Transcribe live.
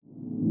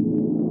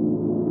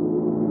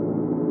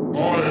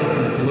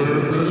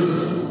declare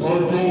this a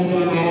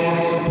Golden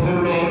Ox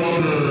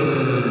production.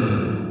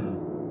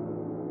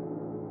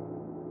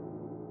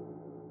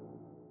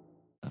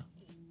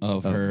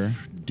 Of her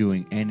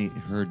doing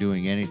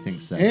anything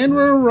sexual. And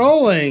we're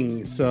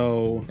rolling,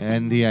 so...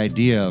 And the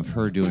idea of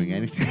her doing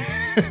anything.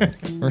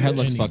 Her head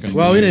looks fucking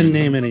Well, weird. we didn't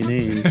name any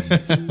names.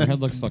 Her head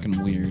looks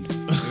fucking weird.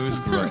 It was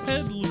Her gross.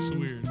 head looks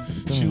weird.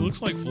 She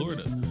looks like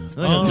Florida.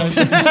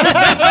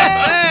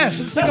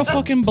 She looks like a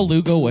fucking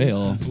beluga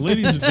whale.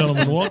 Ladies and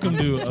gentlemen, welcome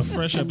to a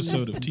fresh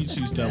episode of Teach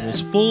These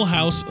Devils. Full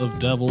house of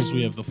devils.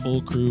 We have the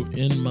full crew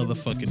in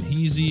motherfucking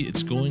Heezy.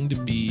 It's going to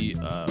be,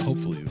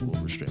 hopefully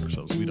we'll restrain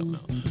ourselves. We don't know.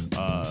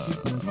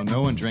 Well,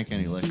 no one drank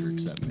any liquor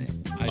except me.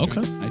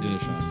 Okay. I did a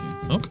shot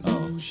too. Okay.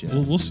 Oh, shit.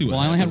 We'll see what Well,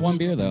 I only had happens. one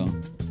beer though.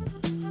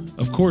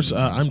 Of course,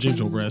 I'm James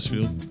Joel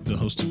Brassfield, the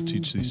host of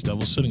Teach These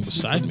Devils. Sitting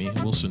beside me,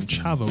 Wilson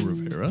Chavo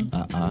Rivera,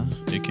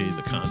 a.k.a.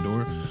 the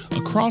Condor.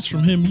 Across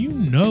from him, you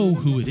know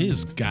who it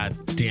is, god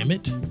damn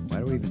it. Why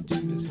do we even do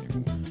this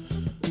here?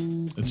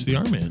 It's the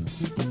R-Man.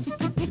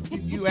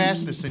 You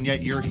asked this, and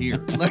yet you're here.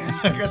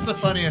 That's the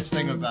funniest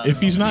thing about it. If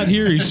he's not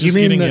here, he's You just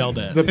mean getting the, yelled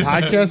at. the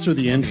podcast or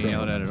the Yelled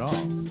intro? at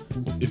all.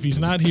 If he's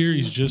not here,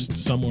 he's just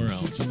somewhere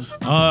else.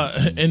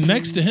 And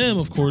next to him,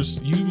 of course,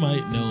 you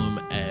might know him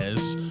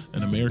as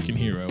an American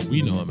hero.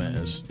 We know him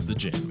as the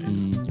Jam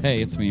Man.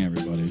 Hey, it's me,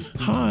 everybody.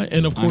 Hi,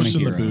 and of I'm a course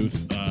in the hero.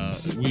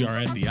 booth, we are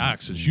at the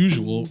Ox as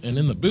usual, and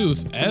in the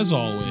booth, as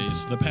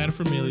always, the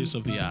paterfamilias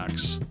of the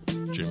Ox,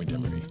 Jeremy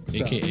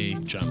Demery, aka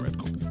John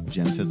Redcorn.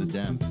 Gem to the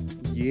dem.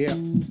 Yeah.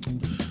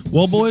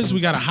 Well, boys,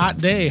 we got a hot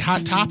day,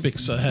 hot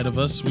topics ahead of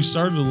us. We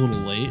started a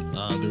little late.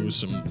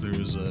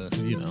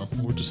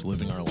 We're just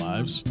living our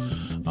lives.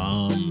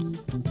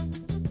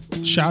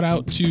 Shout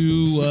out to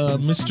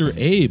Mr.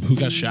 Abe who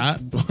got shot.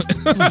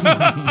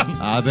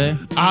 Abe?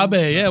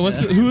 Abe, yeah.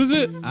 Who is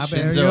it? Abe,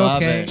 Shinzo are you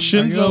okay? Abe.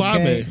 Shinzo are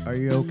you okay? Abe. Are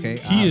you okay?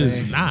 He Abe?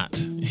 is not.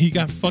 He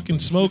got fucking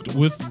smoked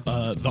with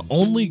the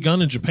only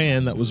gun in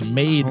Japan that was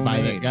made by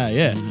that Homemade. guy.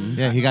 Yeah.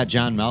 Yeah, he got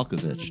John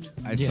Malkovich.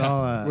 I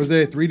saw. Was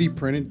it a 3D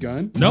printed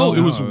gun? No, No,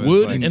 it was it was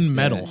wood like- and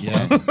metal.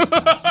 Yeah.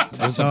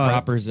 That's a saw it.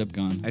 proper zip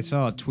gun. I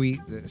saw a tweet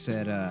that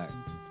said,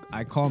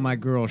 "I call my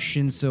girl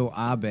Shinzo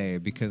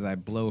Abe because I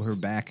blow her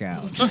back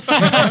out."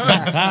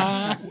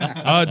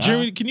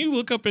 Jeremy, can you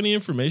look up any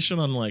information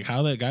on like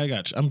how that guy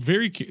got? I'm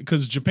very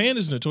because Japan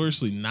is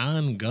notoriously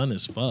non-gun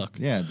as fuck.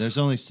 Yeah, there's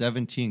only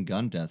 17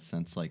 gun deaths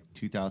since like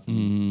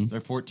 2000. There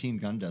are 14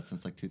 gun deaths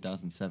since like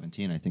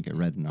 2017. I think I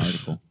read an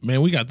article.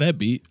 Man, we got that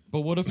beat.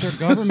 But what if their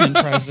government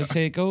tries to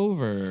take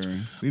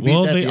over? We beat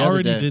Well, that they the other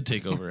already day. did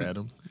take over,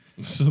 Adam.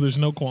 So there's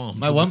no qualms.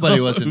 My one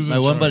buddy was Who's in, in my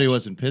one buddy charge?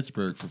 was in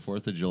Pittsburgh for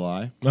 4th of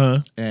July,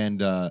 and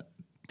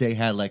they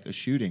had like a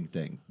shooting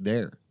thing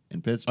there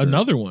in Pittsburgh.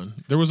 Another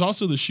one. There was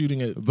also the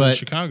shooting at but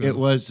Chicago. it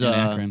was In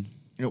Akron.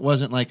 it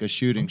wasn't like a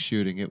shooting.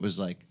 It was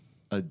like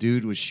a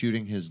dude was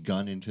shooting his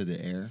gun into the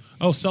air.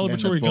 oh, and the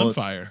celebratory bullets-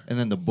 gunfire. and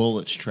then the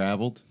bullets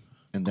traveled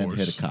and then course.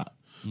 hit a cop.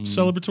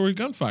 Celebratory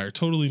gunfire.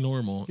 Totally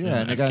normal. Yeah, in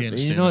and they got,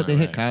 Afghanistan you know what? They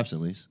and hit Iraq. cops at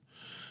least.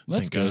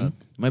 That's Thank good. God.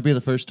 Might be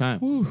the first time.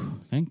 Whew,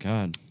 thank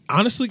God.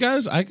 Honestly,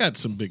 guys, I got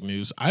some big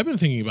news. I've been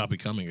thinking about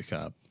becoming a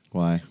cop.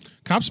 Why?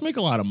 Cops make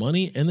a lot of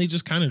money, and they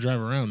just kind of drive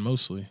around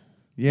mostly.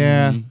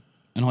 Yeah.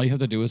 And all you have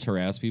to do is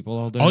harass people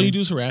all day. All you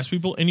do is harass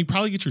people, and you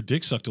probably get your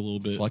dick sucked a little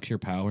bit. flex your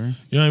power.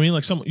 You know what I mean?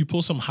 Like you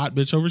pull some hot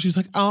bitch over. She's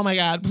like, "Oh my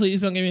god,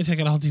 please don't give me a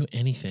ticket. I'll do You've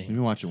anything."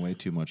 been watching way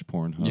too much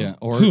Pornhub. Yeah.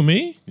 Or Who,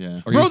 me?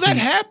 Yeah. Or Bro, you that see-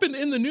 happened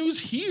in the news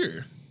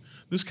here.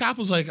 This cop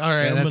was like, "All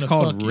right, Yeah, I'm that's gonna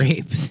called fuck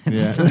rape.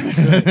 Yeah.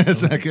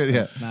 That's not good.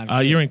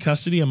 Yeah. you. You're in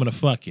custody. I'm gonna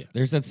fuck you."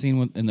 There's that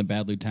scene in The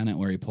Bad Lieutenant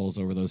where he pulls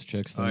over those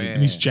chicks. Oh, yeah.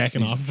 And he's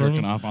jacking off for jerking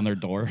him. off on their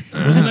door.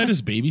 Wasn't that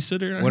his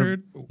babysitter? I What-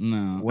 heard.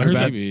 No. What or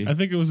about- maybe. I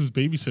think it was his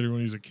babysitter when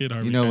he was a kid.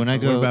 Harvey You know, when I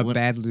Keitel. go- What about when-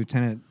 Bad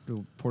Lieutenant,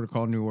 Port of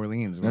Call, New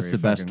Orleans? where That's he the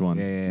best fucking- one.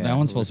 Yeah. That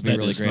one's supposed to be That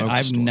really is great. Smoke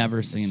I've Storm.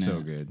 never seen It's it.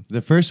 so good.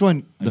 The first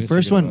one, I the guess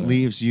first we one go about it.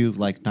 leaves you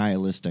like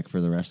nihilistic for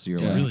the rest of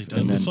your Yeah. life. It really does.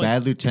 And then It's like-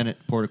 Bad Lieutenant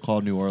Port of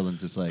Call New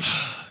Orleans is like,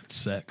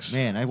 sex.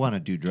 man, I want to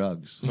do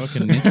drugs.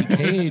 Fucking Nicky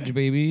Cage,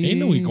 baby. Ain't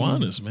no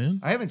iguanas, man.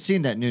 I haven't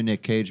seen that new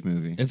Nick Cage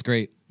movie. It's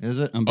great. Is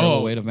it?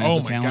 Unbearable Weight of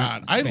Massive my Talent.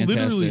 god! It's I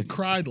literally fantastic.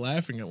 cried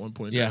laughing at one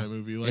point Yeah. in that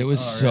movie. Like, It was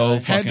so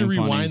had fucking to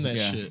rewind funny. that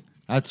Yeah. shit.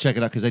 I have to check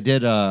it out because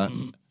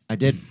I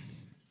did.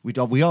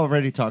 We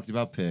already talked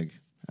about Pig.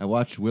 I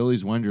watched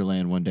Willy's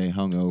Wonderland one day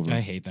hungover.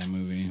 I hate that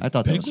movie. I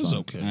thought that Pig was fun.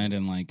 okay. I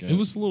didn't like it. It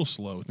was a little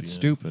slow at the end.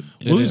 Stupid.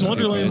 It Willy's is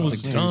Wonderland stupid.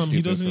 was It's dumb. He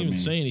stupid doesn't for even me.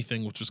 say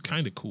anything, which was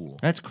kind of cool.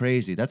 That's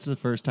crazy. That's the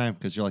first time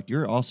because you're like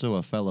you're also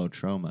a fellow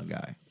trauma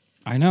guy.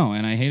 I know,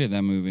 and I hated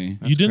that movie.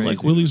 You didn't like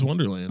crazy. Willy's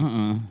Wonderland.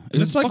 It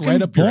was It's like fucking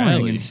right up your boring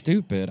alley. and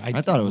stupid.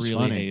 I thought it was really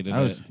funny. hated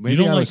I was it. maybe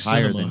don't I like was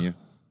higher cinema. than you.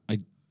 I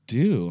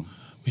do.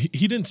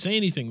 He didn't say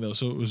anything though,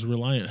 so it was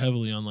reliant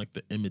heavily on like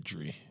the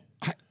imagery.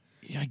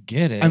 Yeah, I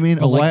get it. I mean,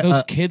 but like why-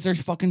 those kids are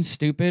fucking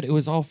stupid. It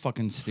was all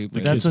fucking stupid.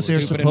 But It That's was what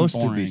they're stupid and supposed to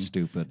be boring.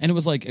 stupid. And it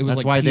was like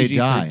That's why they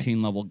die.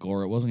 PG-13 level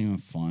gore. It wasn't even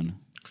fun.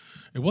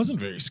 It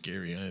wasn't very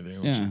scary either.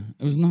 Yeah,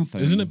 it was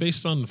nothing. Isn't it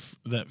based on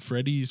that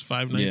Freddy's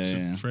Five Nights Yeah,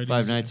 yeah. at Freddy's?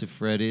 Five Nights at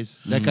Freddy's.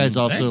 That guy's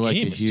also That like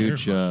game a is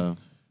huge. terrifying.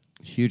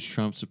 Huge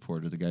Trump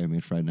supporter, the guy who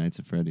made Friday Nights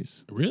at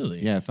Freddy's.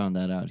 Really? Yeah, I found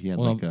that out. He had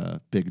Well, like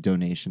a big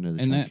donation to the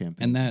and Trump that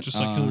campaign. and that Just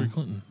like Hillary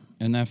Clinton.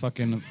 and that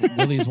fucking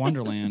Willy's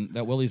Wonderland.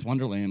 That Willy's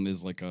Wonderland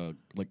is like a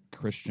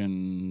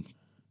Christian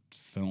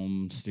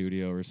film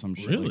studio or some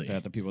shit Really? like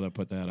that. The people that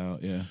put that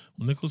out, yeah.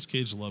 Well, Nicolas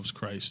Cage loves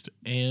Christ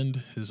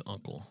and his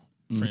uncle,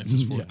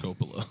 Francis Ford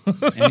Coppola.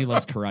 And he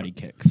loves karate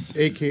kicks.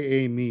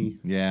 AKA me.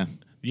 yeah.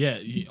 Yeah,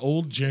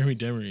 old Jeremy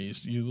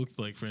Demery. You looked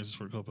like Francis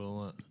Ford Coppola a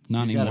lot.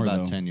 Not He's got anymore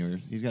about though. 10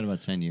 years. He's got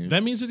about 10 years.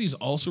 That means that he's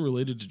also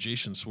related to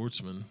Jason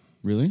Schwartzman.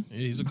 Really? Yeah,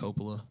 he's a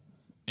Coppola.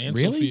 And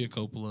Really? Sophia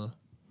Coppola.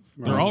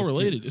 They're all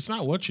related. It's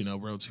not what you know,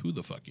 bro. It's who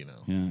the fuck you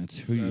know. Yeah, it's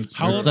who you.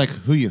 How it's like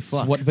who you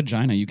fuck. What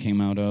vagina you came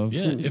out of?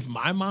 Yeah, if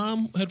my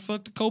mom had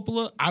fucked a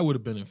Coppola, I would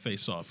have been in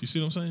Face Off. You see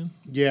what I'm saying?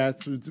 Yeah,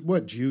 it's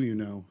what Jew you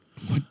know.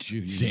 What Jew?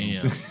 You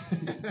Damn.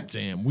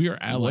 Damn. We are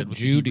allied What with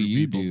Jew the do Hebrew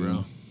you people, do?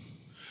 bro.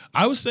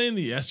 I was saying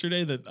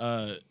yesterday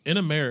that in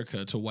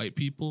America, to white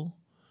people,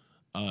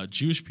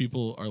 Jewish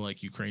people are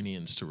like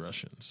Ukrainians to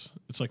Russians.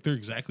 It's like they're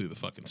exactly the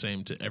fucking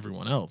same to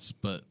everyone else,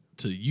 but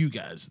to you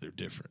guys, they're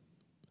different.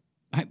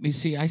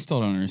 See, I still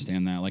don't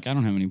understand that. Like, I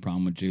don't have any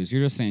problem with Jews.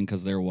 You're just saying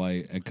because they're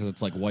white, because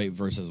it's like white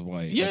versus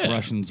white. Like Yeah.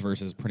 Russians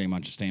versus pretty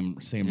much same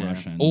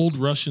Russians. Old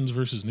Russians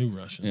versus new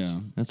Russians. Yeah.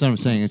 That's what I'm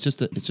saying. It's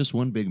just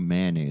one big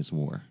mayonnaise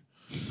war.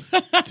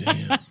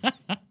 Damn.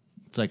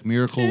 It's like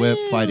Miracle Whip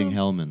fighting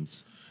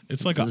Hellmans.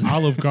 It's like an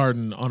Olive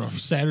Garden on a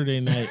Saturday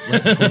night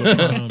right before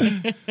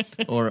the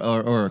prom.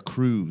 Or a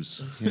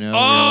cruise. You know,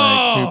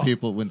 where like 2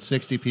 people, when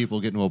 60 people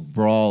get into a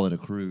brawl at a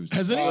cruise.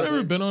 Has anyone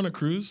ever been on a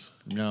cruise?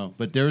 No,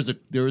 but there was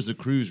a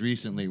cruise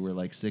recently where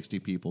like 60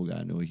 people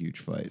got into a huge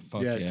fight.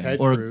 Fuck yeah, yeah. Ted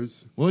Or-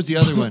 Cruz. What was the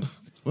other one?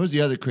 What was the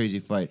other crazy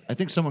fight? I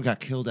think someone got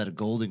killed at a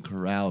Golden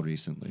Corral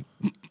recently.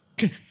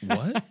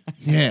 What?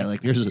 Yeah,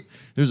 like there's a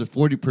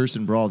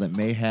 40-person brawl that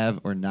may have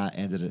or not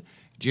ended it.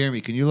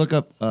 Jeremy, can you look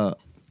up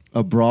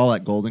a brawl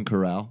at Golden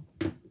Corral?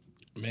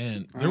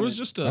 Man, there was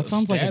just a That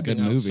sounds like a stabbing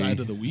good movie. outside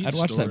of the weed I'd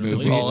watch store. that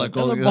movie. Brawl at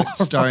Golden Corral,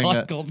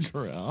 starring Golden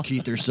Corral.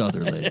 Keither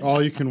Sutherland.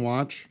 All you can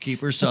watch.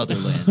 Keeper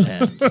Sutherland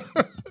and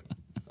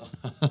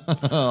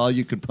all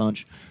you can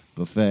punch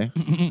buffet.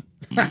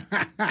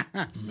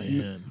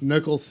 Man.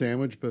 Knuckle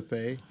sandwich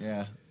buffet.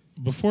 Yeah.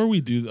 Before we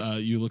do,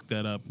 you look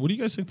that up. What do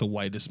you guys think the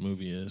whitest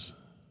movie is?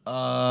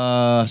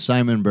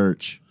 Simon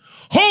Birch.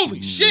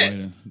 Holy shit!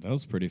 Wait, that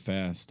was pretty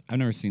fast. I've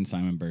never seen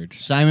Simon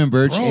Birch. Simon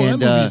Birch Bro,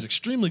 and that movie is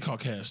extremely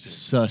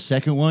Caucasian.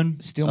 second one.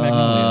 Steel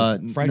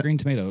Magnolias, fried green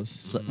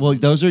tomatoes. Well,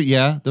 those are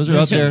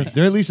up there.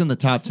 They're at least in the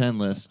top 10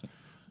 list.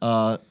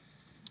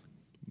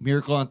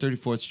 Miracle on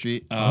 34th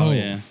Street. Oh,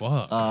 yeah.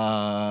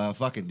 Fuck.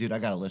 Fucking dude, I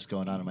got a list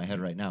going on in my head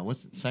right now.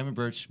 What's Simon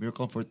Birch,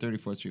 Miracle on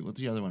 34th Street? What's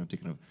the other one I'm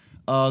thinking of?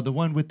 The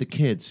one with the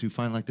kids who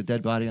find like the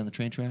dead body on the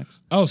train tracks.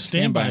 Oh,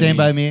 Stand By Stand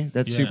Me. by Me.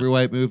 That's Yeah. super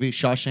white movie.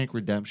 Shawshank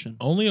Redemption.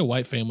 Only a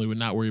white family would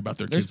not worry about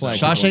their There's kids. black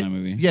that people much. in that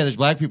movie. Yeah, there's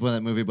black people in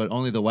that movie, but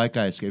only the white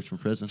guy escapes from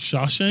prison.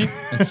 Shawshank?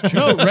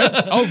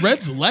 No,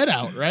 Red's let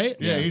out, right?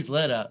 Yeah, he's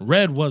let out.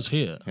 Red was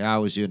here. Yeah, I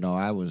was.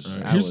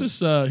 Here's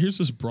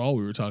this brawl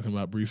we were talking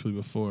about briefly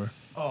before.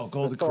 Oh,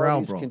 Golden Corral,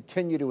 Authorities bro.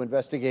 continue to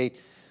investigate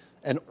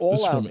an from,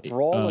 all-out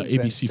brawl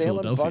in ABC Salem,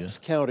 Philadelphia. Bucks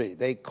County.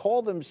 They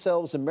call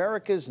themselves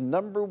America's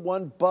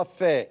 #1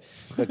 buffet,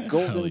 the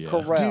Golden yeah.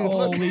 Corral.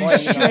 Holy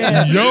Fighting shit.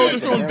 out Yo, they're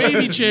throwing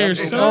baby chairs,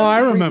 Number son. Oh,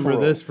 I one remember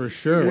free-for-all. this for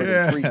sure. More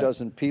than 3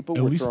 dozen people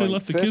At were least they throwing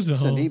left the kids at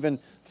fists and home. even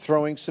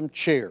throwing some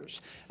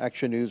chairs.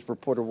 Action News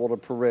reporter Walter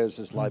Perez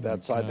is Oh live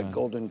outside the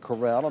Golden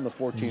Corral on the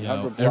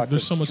 1400 Yo, block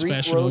there's of so much Street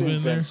Fashion Road Nova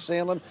in there. Ben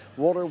Salem.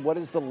 Walter, what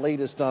is the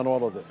latest on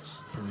all of this?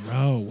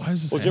 Bro, why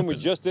is this Well, Jim, we happening?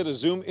 just did a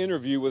Zoom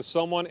interview with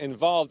someone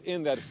involved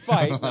in that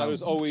fight. Now,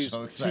 there's always so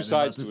two excited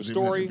sides about to a this Zoom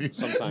story, interview.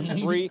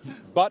 sometimes 3.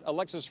 But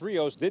Alexis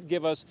Rios did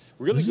give us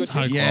really This good is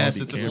high insight quality Yes,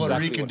 Quality it's a camera. Puerto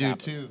exactly Rican what dude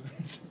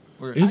happened. too.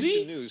 Is Action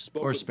he? News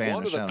spoke Or with Spanish,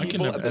 one of the I don't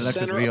people know. at the Alexis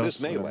center of Rios,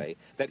 this melee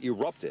that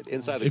erupted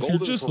inside the If you're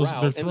Golden just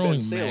Corral they're in Ben throwing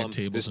Salem mad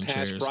tables this and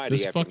past chairs. Friday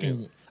This afternoon.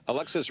 fucking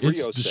Alexis it's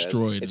Rios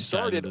destroyed says it inside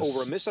started of this,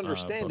 over a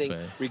misunderstanding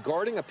buffet.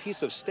 regarding a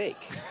piece of steak.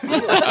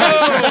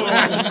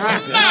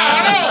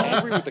 I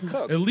agree with the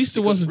cook. At least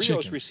it because wasn't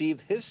Rios chicken.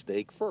 received his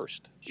steak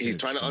first. He's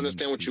trying to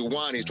understand what you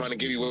want. He's trying to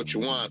give you what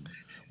you want.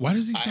 Why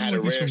does he I sound had a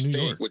like he's rare from New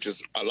steak, York? which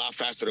is a lot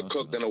faster to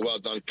cook than a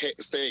well-done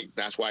steak.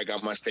 That's why I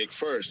got my steak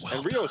first.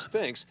 And Rios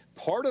thinks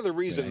part of the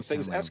reason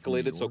things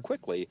escalated so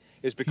quickly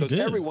is because did.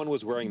 everyone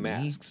was wearing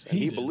masks. And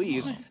he did.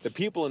 believes the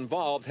people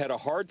involved had a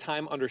hard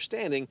time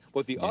understanding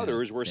what the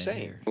others were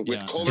saying. With Yeah,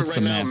 COVID it's right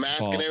the now, mask's mask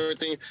fault. and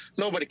everything,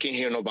 nobody can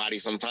hear nobody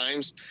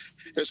sometimes.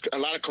 There's a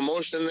lot of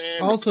commotion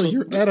there. Also, Cook-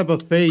 you're at a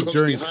buffet cooks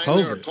during behind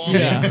there are COVID. talking.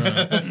 Yeah.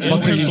 Nobody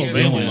Fucking can hear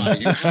Pennsylvania. nobody.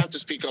 You have to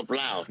speak up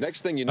loud.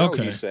 Next thing you know,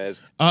 Okay. he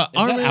says,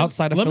 Armin,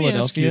 outside of let me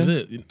ask you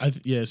Philadelphia? this.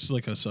 Yeah, it's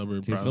like a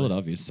suburb. Dude, probably.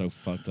 Philadelphia is so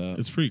fucked up.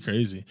 It's pretty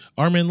crazy.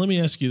 Armin, let me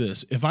ask you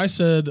this: if I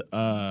said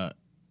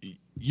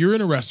you're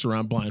in a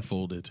restaurant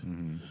blindfolded,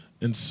 and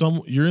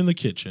you're in the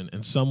kitchen,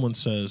 and someone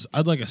says,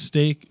 "I'd like a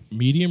steak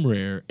medium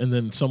rare," and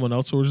then someone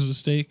else orders a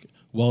steak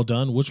well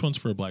done, which one's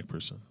for a black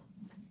person?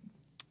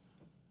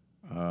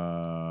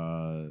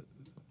 The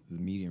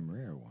medium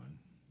rare one.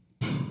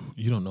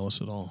 You don't know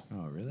us at all.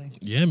 Oh, really?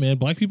 Yeah, man.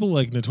 Black people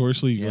like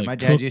notoriously Yeah, my like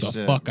dad cook used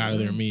the to- fuck out of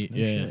their meat.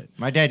 Yeah.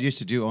 My dad used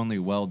to do only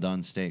well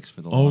done steaks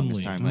for the Only.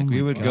 longest time. Oh Like we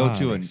my would God. go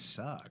to They an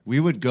suck. we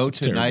would go to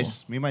terrible.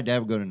 nice. Me and my dad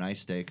would go to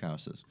nice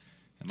steakhouses,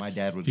 and my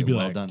dad would He'd get be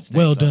well like, done steaks.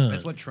 well up. done.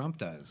 That's what Trump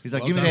does. He's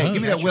like, Well give me done. that,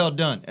 give me that well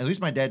done. At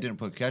least my dad didn't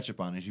put ketchup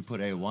on it. He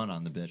put A1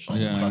 on the bitch, like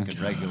Yeah. a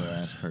fucking regular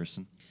ass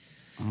person.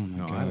 Oh my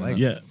No, god. I like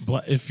Yeah,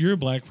 if you're a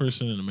black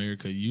person in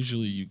America,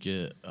 usually you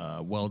get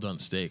well done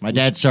steak. My which-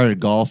 dad started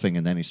golfing,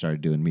 and then he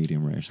started doing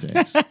medium rare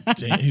steaks.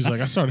 Damn, he's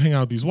like, I started hanging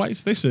out with these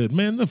whites. They said,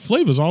 man, the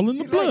flavor's all in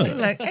the blood.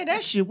 like, hey,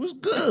 that shit was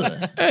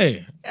good.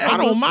 Hey, I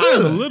don't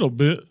mind a little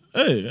bit.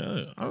 Hey,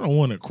 I don't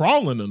want it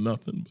crawling or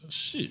nothing, but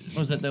shit. I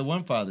was at that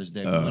one Father's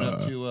Day. We went up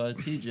to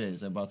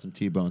TJ's. I bought some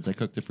T-bones. I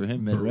cooked it for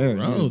him mid-rare.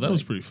 Bro, that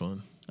was pretty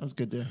fun. That was a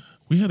good day.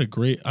 We had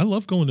I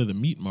love going to the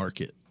meat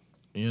market.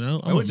 You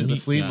know, I went to the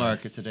meat flea guy.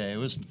 market today. It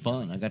was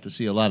fun. I got to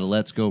see a lot of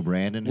Let's Go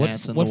Brandon What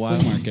hats in what the wild.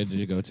 flea market did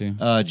you go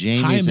to?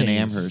 Jamie's in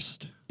Jaime's.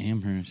 Amherst.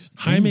 Amherst.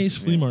 Jaime's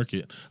Flea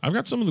Market. I've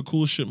got some of the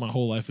coolest shit my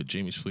whole life at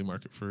Jamie's Flea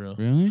Market, for real.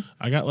 Really?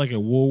 I got like a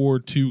World War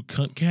II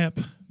cunt cap.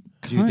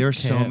 Dude, there's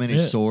so Cat. many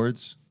Yeah.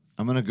 swords.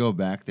 I'm going to go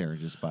back there and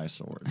just buy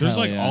swords. There's Hell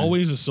like yeah.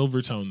 always a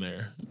silver tone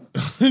there.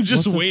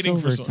 Just What's a waiting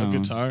for a Silvertone?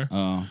 guitar.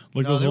 Oh.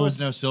 Like No, those there old, was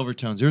no silver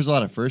tones. There was a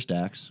lot of first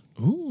acts,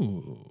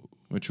 ooh,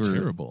 which were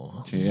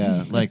terrible.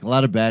 Yeah, like a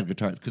lot of bad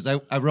guitars. Because I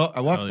walked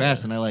Hell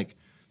past yeah. and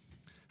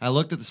I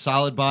looked at the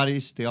solid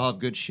bodies. They all have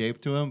good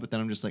shape to them, but then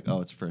I'm just like, oh,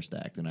 it's a first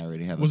act, and I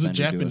already have. Was a it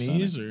Fender Duos on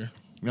Japanese it. or?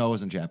 No, it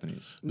wasn't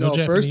Japanese. No No,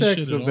 Japanese First Act shit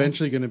is at all?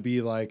 eventually going to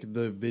be like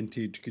the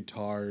vintage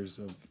guitars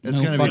of. It's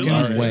No gonna fucking be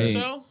Really? way.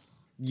 Think so?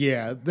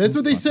 Yeah, that's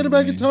what they said Fucking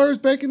about way. guitars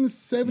back in the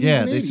 70s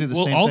Yeah, and 80s. they say the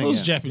Well, same all thing. those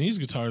yeah. Japanese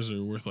guitars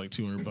are worth like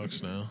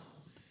 $200 now.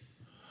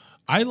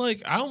 I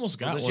almost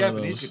got The one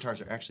Japanese of those.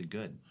 guitars are actually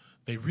good.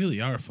 They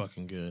really are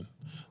fucking good.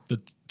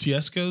 The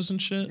Tiescos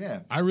and shit. Yeah.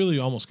 I really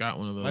almost got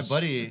one of those.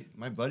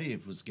 My buddy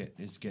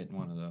is getting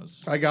one of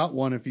those. I got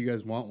one if you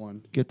guys want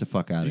one. Get the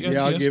fuck out of You here.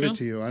 got Yeah, I'll give Tiesco? it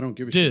to you. I don't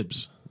give a shit.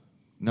 Dibs.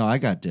 No, I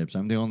got dibs.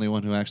 I'm the only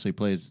one who actually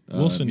plays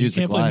Wilson, you music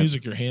can't play live.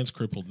 music. Your hand's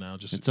crippled now.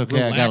 Just It's okay.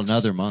 I got relax.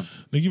 another month.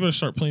 Think you better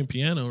start playing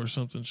piano or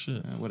something.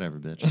 Shit. Whatever,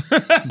 bitch.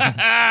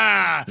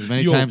 As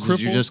many You old times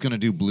as you're cripple. just gonna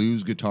do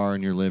blues guitar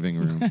in your living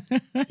room,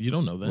 You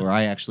don't know that. where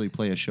I actually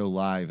play a show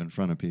live in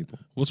front of people.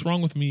 What's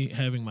wrong with me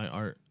having my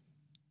art?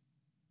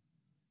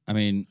 I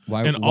mean,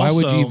 why And why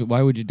would also-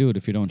 why would you do it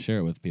if you don't share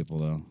it with people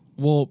though?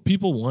 Well,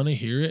 people want to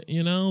hear it,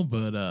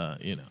 but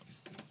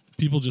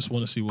people just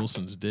want to see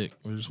Wilson's dick.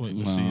 They're just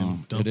waiting to see him Wow.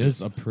 dump It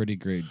is a pretty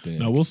great day.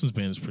 No, Wilson's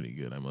band is pretty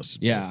good. I must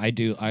admit. Yeah, I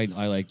do. I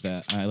like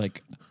that. I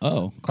like.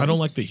 Oh, I don't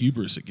like the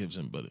hubris it gives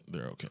him, but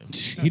they're okay.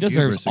 He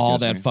deserves hubris it all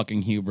gives that me.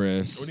 fucking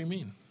hubris. What do you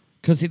mean?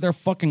 Because they're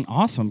fucking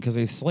awesome. Because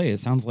they slay. It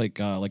sounds like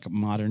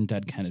modern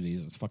Dead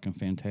Kennedys. It's fucking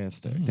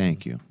fantastic.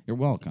 Thank you. You're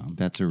welcome.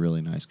 That's a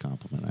really nice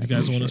compliment. I You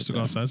guys want us appreciate to go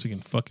that. outside so you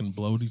can fucking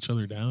blow at each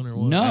other down or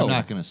what? No. I'm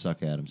not gonna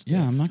suck Adam's dick.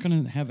 Yeah, I'm not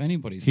gonna have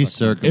anybody. He's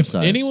suck my- If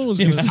circumcised. anyone was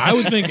gonna, I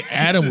would think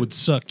Adam would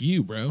suck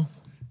you, bro.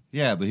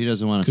 Yeah, but he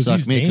doesn't want to 'Cause suck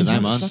he's me because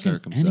I'm dangerous. Sucking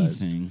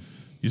uncircumcised. anything.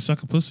 You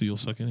suck a pussy, you'll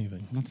suck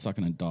anything. I'm not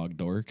sucking a dog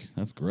dork.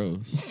 That's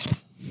gross.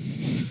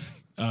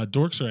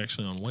 Dorks are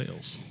actually on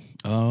whales.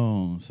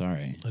 Oh,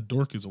 sorry. A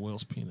dork is a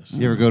whale's penis.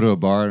 You ever go to a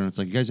bar and it's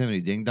like, you guys have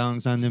any ding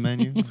dongs on the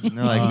menu? And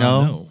they're like,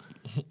 no. No.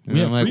 And We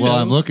I'm have like, well,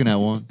 I'm Fritos. looking at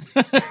one.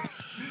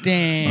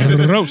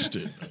 Damn.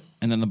 Roasted.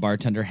 And then the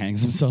bartender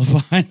hangs himself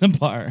behind the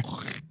bar.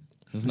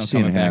 There's no I've seen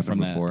coming it back happen from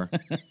that. before.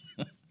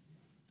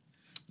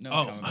 No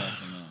Oh. coming back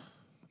from that.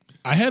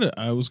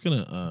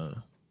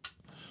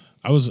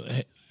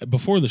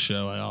 Before the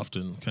show, I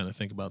often kind of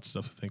think about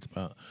stuff to think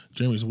about.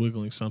 Jeremy's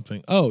wiggling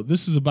something. Oh,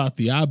 this is about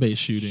the Abe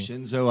shooting.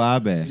 Shinzo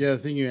Abe. Yeah, the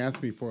thing you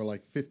asked me for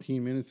like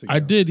 15 minutes ago. I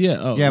did, yeah.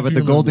 Oh, Yeah, if but you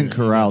the Golden remember,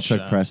 Corral he got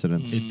took shot.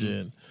 precedence. It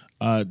did.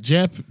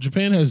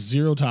 Japan has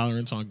zero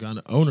tolerance on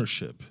gun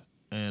ownership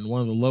and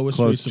one of the lowest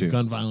Close rates to. of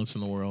gun violence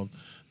in the world.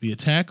 The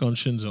attack on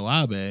Shinzo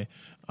Abe,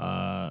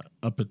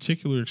 a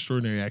particular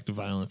extraordinary act of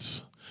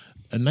violence.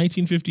 A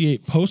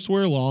 1958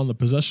 post-war law on the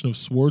possession of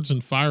swords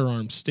and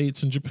firearms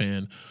states in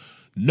Japan,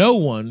 no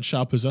one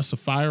shall possess a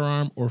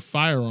firearm or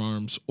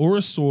firearms or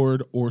a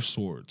sword or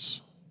swords.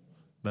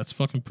 That's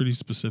fucking pretty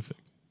specific.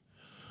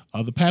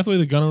 The pathway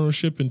to gun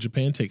ownership in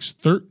Japan takes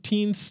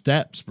 13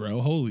 steps,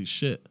 bro. Holy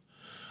shit.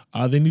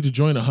 They need to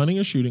join a hunting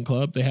or shooting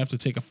club. They have to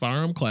take a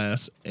firearm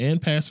class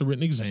and pass a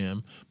written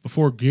exam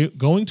before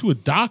going to a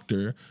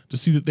doctor to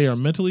see that they are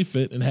mentally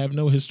fit and have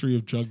no history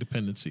of drug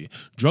dependency.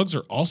 Drugs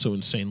are also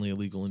insanely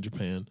illegal in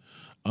Japan.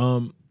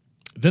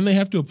 Then they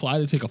have to apply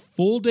to take a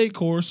full day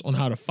course on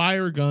how to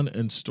fire a gun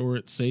and store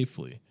it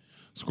safely.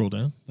 Scroll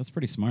down. That's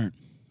pretty smart.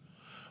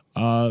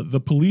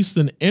 The police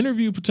then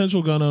interview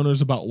potential gun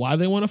owners about why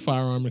they want a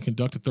firearm and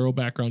conduct a thorough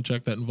background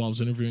check that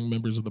involves interviewing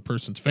members of the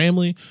person's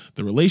family,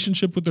 the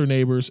relationship with their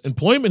neighbors,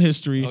 employment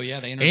history,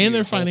 and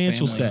their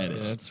financial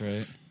status. That's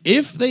right.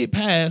 If they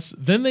pass,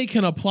 then they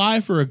can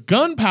apply for a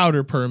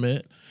gunpowder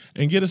permit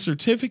and get a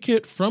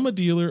certificate from a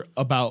dealer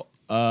about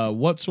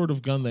what sort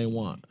of gun they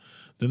want.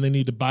 Then they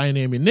need to buy an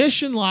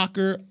ammunition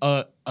locker,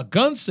 a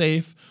gun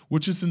safe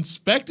which is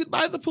inspected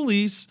by the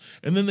police,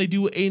 and then they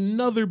do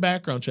another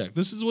background check.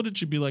 This is what it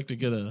should be like to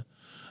get a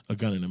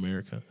gun in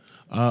America.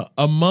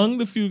 Among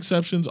the few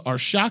exceptions are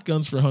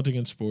shotguns for hunting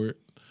and sport.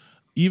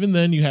 Even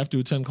then, you have to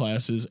attend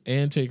classes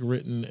and take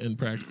written and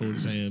practical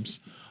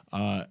exams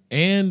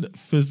and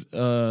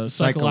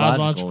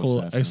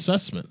psychological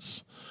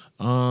assessments.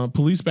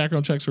 Police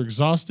background checks are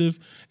exhaustive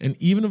and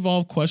even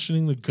involve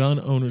questioning the gun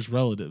owner's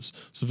relatives.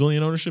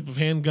 Civilian ownership of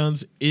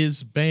handguns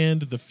is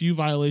banned. The few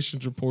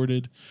violations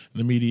reported in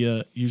the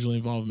media usually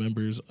involve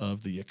members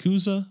of the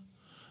Yakuza.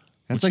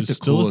 That's which like is the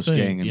still a coolest thing.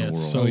 gang in the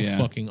It's world. so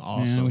fucking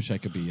awesome. Man, I wish I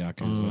could be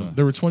Yakuza.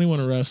 There were 21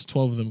 arrests,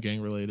 12 of them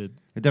gang related.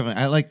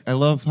 Definitely, I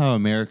love how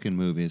American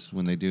movies,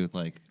 when they do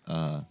like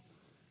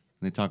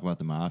when they talk about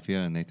the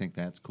mafia and they think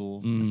that's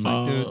cool. It's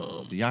like,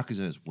 dude, the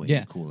Yakuza is way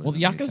Yeah. cooler. Well, the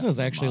than they Yakuza talk is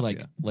about actually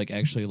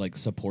mafia. like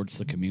supports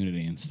the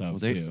community and stuff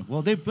too.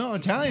 They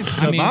Italians.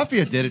 I The mean,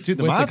 mafia did it too.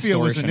 The with mafia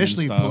was extortion and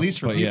initially stuff, police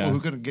for but people yeah. who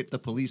couldn't get the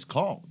police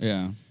called.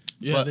 Yeah.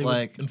 Yeah, But, they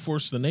like- would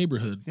enforce the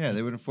neighborhood. Yeah,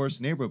 they would enforce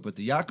the neighborhood, but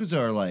the Yakuza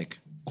are like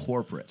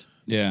corporate.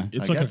 Yeah.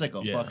 It's That's like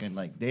like a yeah. fucking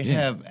like they Yeah.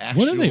 have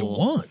actual What do they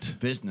want?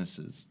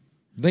 businesses.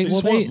 They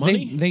just want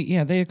money?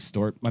 they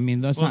extort. I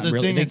mean, that's Well, not the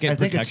really. thing They is, get I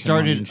think it protection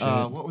money and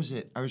started. shit. What was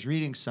it? I was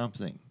reading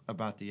something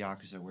about the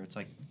Yakuza where it's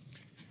like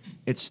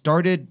it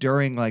started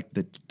during like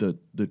the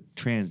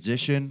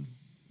transition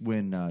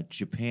when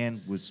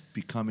Japan was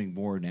becoming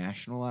more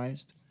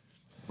nationalized,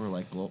 or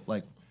like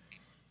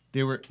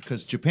they were,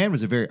 because Japan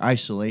was a very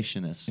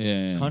isolationist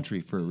Yeah. country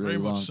for a really Very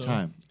much long so.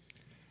 time,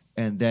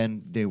 and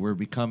then they were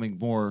becoming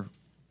more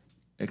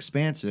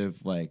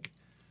expansive, like.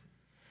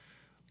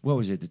 What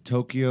was it? The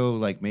Tokyo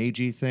like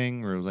Meiji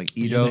thing, or like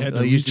Edo? they had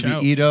to it used to reach be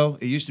out. Edo.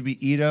 It used to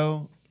be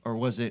Edo, or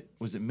was it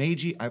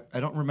Meiji? I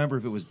don't remember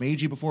if it was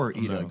Meiji before or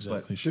I'm Edo. not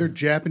exactly They're sure.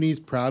 Japanese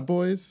Proud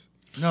Boys.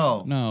 But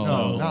no,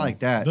 No. not like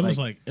that. Them like, was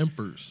like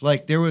emperors.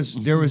 like there was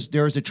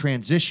a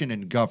transition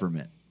in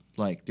government.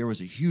 Like there was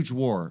a huge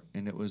war,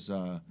 and it was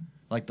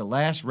like the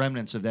last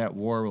remnants of that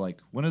war. Like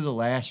one of the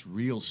last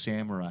real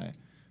samurai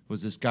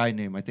was this guy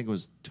named, I think it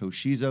was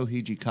Toshizo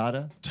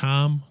Hijikata.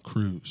 Tom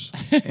Cruise.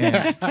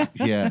 And,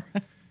 yeah.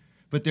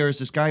 But there was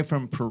this guy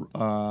from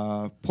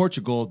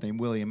Portugal named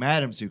William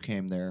Adams who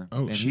came there,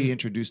 Oh, and shit. he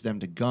introduced them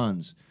to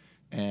guns.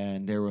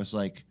 And there was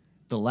like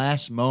the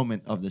last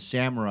moment of the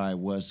samurai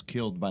was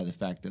killed by the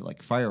fact that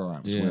like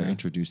firearms were Yeah.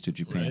 introduced to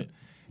Japan, Right.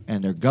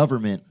 and their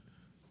government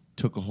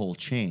took a whole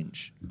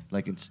change.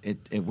 Like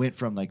it went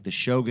from like the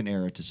Shogun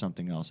era to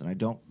something else, and I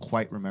don't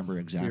quite remember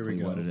exactly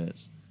go. what it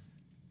is.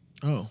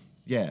 Oh.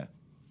 Yeah.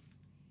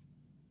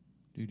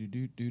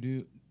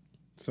 Do.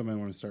 Somebody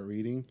want to start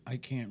reading? I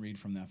can't read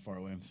from that far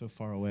away. I'm so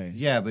far away.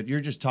 Yeah, but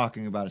you're just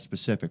talking about a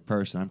specific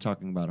person. I'm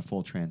talking about a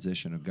full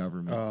transition of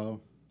government.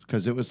 Oh,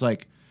 Because it was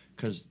like,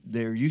 because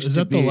there used Is to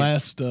that be the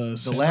last the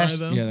samurai, last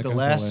though? Yeah, that the goes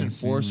last the last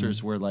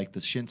enforcers were like the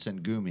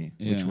Shinsengumi,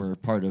 which Yeah. were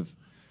part of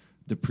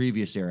the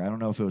previous era. I don't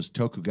know if it was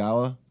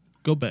Tokugawa,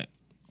 Go back.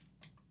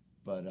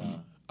 but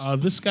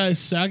This guy,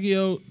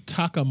 Sagio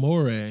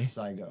Takamori,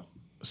 Saigo.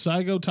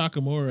 Saigo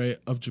Takamori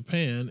of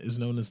Japan is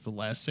known as the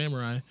Last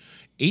Samurai,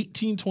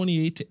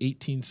 1828 to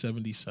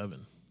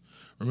 1877.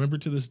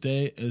 Remembered to this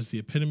day as the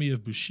epitome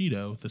of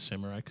Bushido, the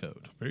samurai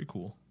code. Very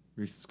cool.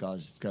 Recent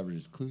scholars discovered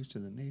his clues to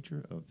the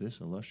nature of this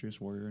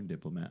illustrious warrior and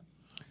diplomat.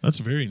 That's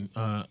very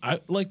I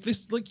like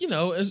this, like, you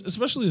know,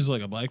 especially as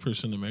like a black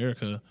person in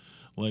America,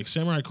 like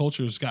samurai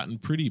culture has gotten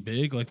pretty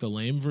big, like the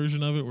lame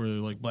version of it where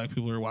like black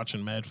people are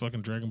watching mad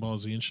fucking Dragon Ball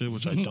Z and shit,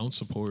 which I don't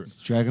support.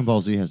 Dragon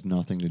Ball Z has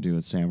nothing to do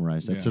with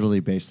samurais. That's Yeah. literally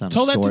based on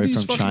Tell a that to story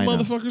these from fucking China.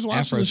 motherfuckers watching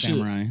Afro this shit.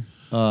 Samurai.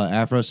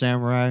 Afro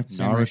Samurai,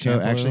 Samurai Naruto,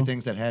 Champloo. actually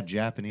things that had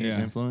Japanese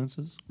Yeah.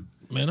 influences.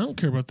 Man, I don't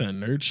care about that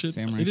nerd shit.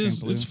 Samurai It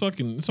is, Champloo. it's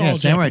fucking, it's Yeah, all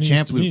Samurai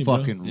Japanese to Champloo me, bro.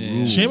 fucking Yeah.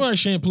 rules. Samurai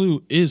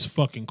Champloo is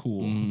fucking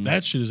cool.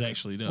 That shit is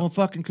actually dope. Well,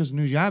 fucking because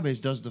Nujabes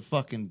does the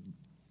fucking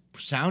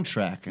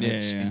soundtrack, and Yeah,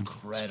 it's yeah.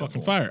 incredible. It's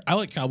fucking fire. I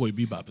like Cowboy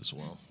Bebop as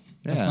well.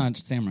 Yeah. That's not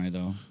samurai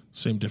though.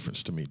 Same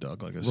difference to me,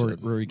 dog. Like I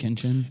said, Rory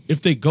Kenshin. if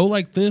they go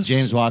like this,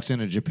 James walks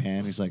into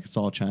Japan. He's like, "It's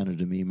all China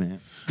to me, man."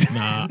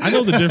 nah, I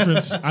know the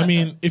difference. I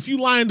mean, if you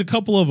lined a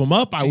couple of them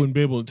up, I wouldn't be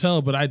able to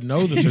tell, but I'd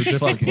know that they're different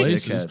Fucking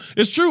places. dickhead.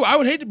 It's true. I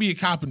would hate to be a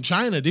cop in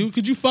China, dude.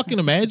 Could you fucking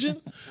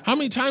imagine? How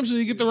many times did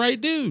you get the right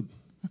dude?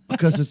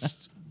 Because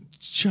it's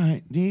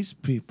Chinese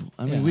people.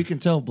 I mean, Yeah. we can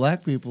tell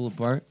black people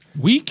apart.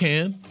 We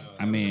can.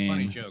 I mean,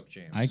 funny joke,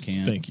 James. I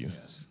can't. Thank you.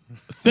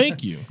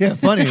 Thank you. Yeah,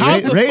 funny, How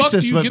the fuck do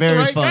racist, you but get the very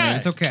right funny. guy?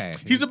 It's okay.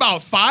 He's about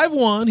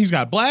 5'1". He's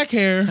got black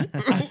hair.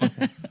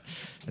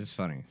 It's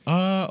funny.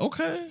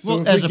 Okay. So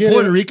Well, if as we a get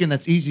Puerto it- Rican,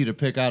 that's easy to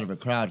pick out of a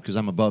crowd because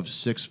I'm above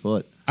 6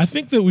 foot. I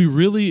think that we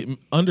really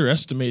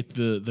underestimate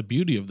the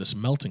beauty of this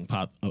melting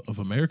pot of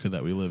America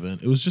that we live in.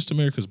 It was just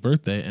America's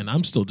birthday, and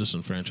I'm still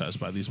disenfranchised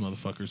by these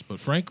motherfuckers. But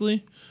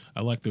frankly,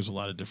 I like there's a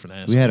lot of different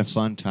aspects. We had a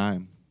fun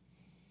time.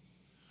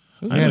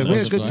 It was We had a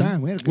fun. good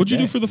time. We had a good What'd you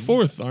do day. for the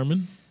 4th,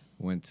 Armin?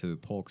 Went to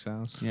Polk's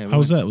house. Yeah, How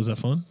was that? Was that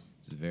fun?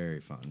 It's very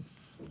fun.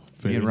 Me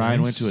Very and Ryan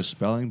nice. went to a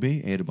spelling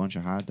bee, ate a bunch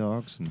of hot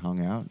dogs, and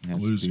hung out and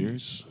had some beers.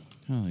 Losers.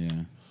 Hell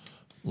yeah.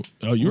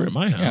 Oh, you were at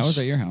my house. Yeah, I was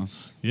at your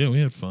house. Yeah, we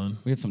had fun.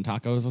 We had some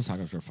tacos. Those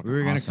tacos were fucking We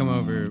were gonna awesome. come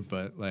over,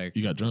 but like,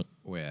 You got drunk.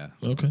 oh, yeah.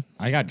 Okay.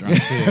 I got drunk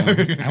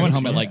too. I went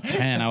home at like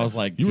 10. I was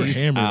like, You were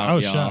 "Peace hammered. out, I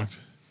was y'all." shocked.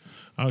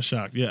 I was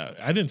shocked. Yeah,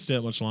 I didn't stay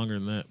up much longer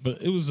than that,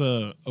 but it was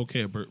a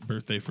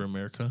birthday for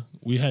America.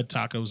 We had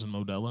tacos in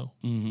Modelo.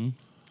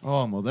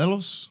 Oh,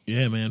 Modelos.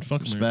 Yeah, man.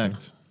 Fuck America.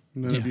 Respect.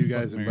 None of you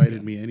guys fuck invited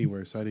America. me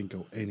anywhere, so I didn't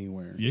go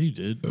anywhere. Yeah, you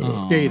did.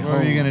 Stayed What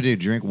home. are you gonna do?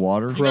 Drink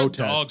water? You got Protest.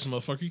 dogs,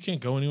 motherfucker. You can't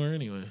go anywhere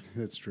anyway.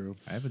 That's true.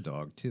 I have a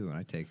dog too, and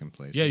I take him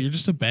places. Yeah, you're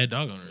just a bad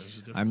dog owner. There's a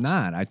difference. I'm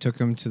not. I took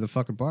him to the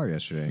fucking bar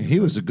yesterday. He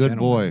was a good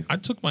boy. I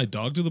took my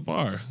dog to the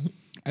bar.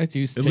 I used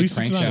to At take least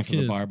it's not a Crankshaft to the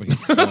kid. bar, but he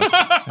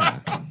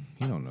sucks.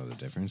 You don't know the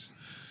difference.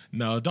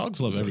 No,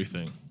 dogs love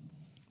everything.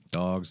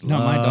 Dogs Not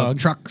love my dog.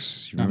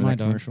 trucks. You Not remember my that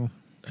dog. commercial?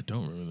 I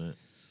don't remember that.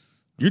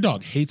 Your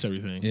dog hates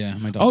everything. Yeah,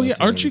 my dog. Oh does yeah,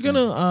 hate aren't you everything.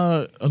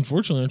 gonna?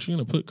 Unfortunately, aren't you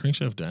gonna put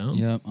Crankshaft down?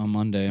 Yep, on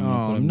Monday. I'm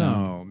gonna Oh put him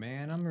down. no,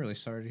 man! I'm really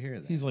sorry to hear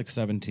that. He's like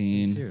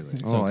 17. Sincerely.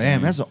 It's Oh, okay.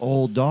 damn, that's an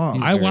old dog.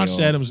 He's I very watched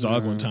old. Adam's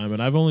dog one time,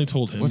 and I've only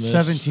told him What's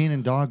this. 17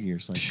 in dog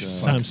years? Like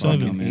Times fuck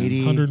 7, him, man. 80.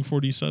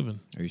 147.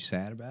 Are you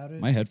sad about it?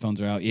 My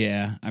headphones are out.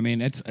 Yeah, I mean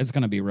it's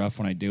gonna be rough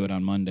when I do it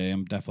on Monday.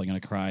 I'm definitely gonna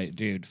cry,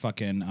 dude.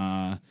 Fucking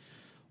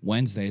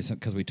Wednesdays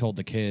because we told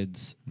the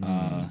kids.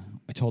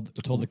 I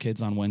told the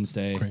kids on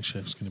Wednesday.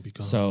 Crankshaft's gonna be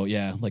gone. So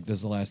yeah, like this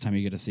is the last time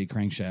you get to see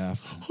Crankshaft.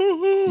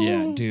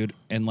 Yeah, dude,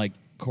 and like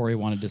Corey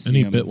wanted to see and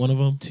he him bit one of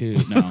them. too.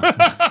 No,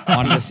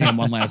 wanted to see him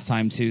one last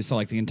time too. So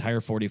like the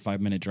entire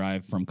 45-minute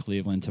drive from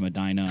Cleveland to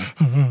Medina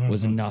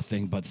was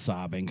nothing but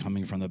sobbing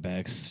coming from the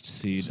back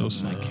seat. So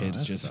of my sad. kids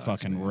That just sucks,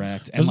 fucking man.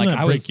 wrecked. And Doesn't like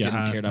that I break was your getting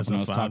heart teared up as when a I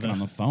was talking father? on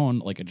the phone,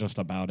 like just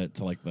about it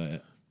to like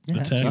the The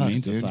that tag. sucks, Humane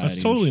dude. Society. That's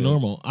and totally shit.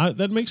 normal.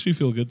 That makes me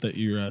feel good that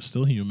you're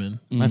still human.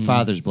 My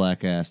father's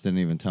black ass didn't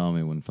even tell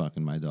me when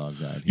fucking my dog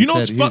died. You know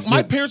what's said- fuck? he My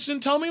said- parents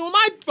didn't tell me when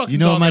my fucking You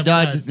know dog what my ever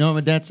dad? died. You know what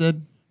my dad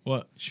said?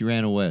 What? She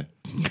ran away.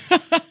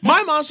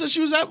 My mom said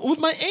she was with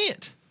my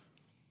aunt.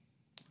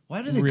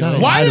 Why do they Really? gotta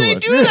Why lie do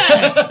to they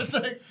us? do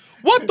that?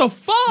 What the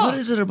fuck? What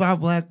is it about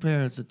black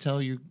parents that tell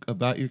you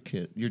about your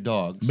kid, your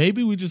dogs?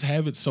 Maybe we just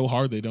have it so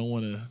hard they don't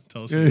want to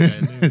tell us any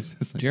bad news.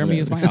 It's like, Jeremy,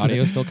 is my whatever.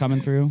 audio still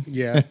coming through?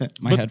 Yeah,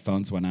 My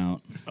headphones went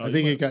out. I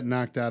think it got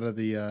knocked out of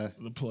the.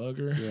 The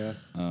plugger. Yeah,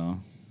 Oh,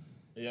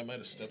 Yeah, I might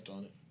have stepped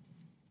on it.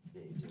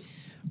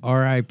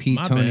 R.I.P.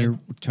 My Tony,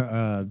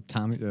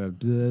 Tommy,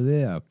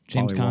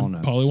 James Pauly Caan.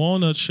 Walnuts. Pauly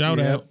Walnuts, shout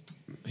Yep. out.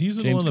 He's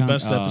in James one of the Caan?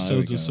 best Oh, there we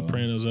episodes of go.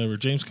 Sopranos ever.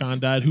 James Caan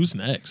died. Who's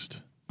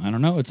next? I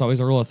don't know. It's always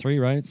a rule of three,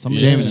 right? James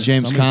somebody's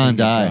Caan gonna get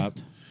died.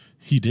 dropped.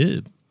 He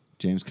did.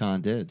 James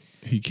Caan did.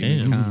 He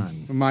can.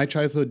 Con. when my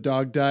childhood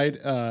dog died.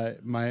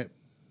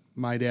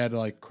 My dad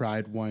like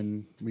cried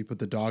when we put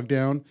the dog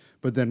down,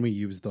 but then we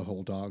used the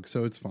whole dog,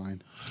 so it's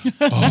fine.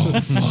 Oh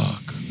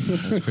fuck!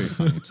 That's pretty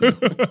funny too.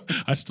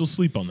 I still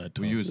sleep on that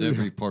dog. We use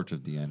every part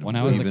of the animal. When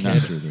I was a even kid-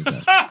 after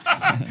they're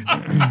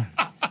dead.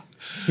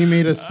 He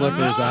made us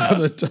slippers out of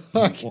the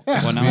dog.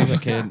 When I was a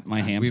kid,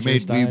 my hamsters we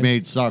died.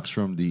 made socks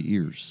from the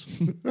ears.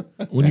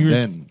 when And you were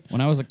then When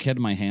I was a kid,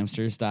 my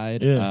hamsters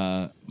died.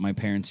 Yeah. My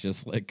parents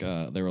just like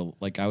they were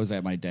like I was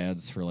at my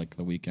dad's for like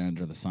the weekend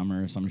or the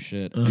summer or some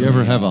shit. you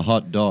ever have a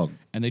hot dog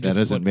And they that just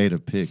isn't put- made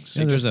of pigs?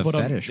 Yeah, there's just a put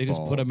 'em- fetish They just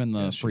ball put them in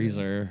the yesterday.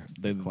 freezer.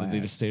 They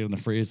just stayed in the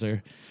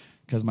freezer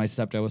because my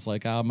stepdad was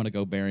like, I'm gonna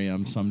go bury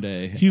them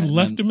someday. He And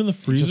left then them in the he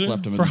freezer? Just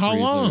left them For in the how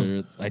freezer.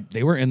 long? Like,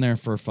 they were in there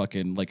for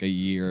fucking like a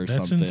year or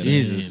That's something.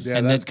 insane. Jesus. Yeah,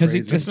 and that's because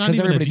crazy. It's not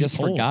even a everybody deep just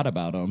hole. forgot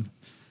about them.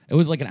 It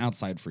was like an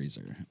outside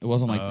freezer. It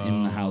wasn't like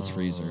in the house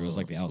freezer. It was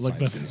like the outside like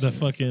the freezer.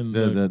 fucking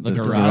The the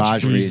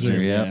garage freezer.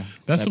 freezer. Yeah.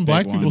 That's That some big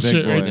black one. people Big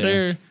shit boy. right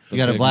there. You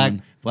got a big black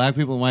one. black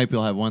people and white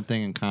people have one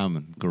thing in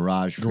common: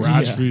 garage freezer.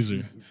 Garage Yeah.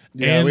 freezer.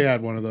 Yeah, And- we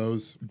had one of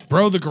those.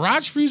 Bro, the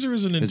garage freezer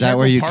is an Is that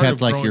where you part kept,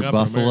 of like, growing your up in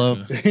buffalo?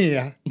 America.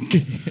 Yeah,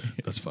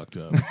 That's fucked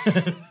up.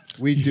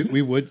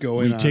 we would go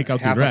We in take out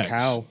the half a racks.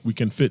 cow. We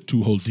can fit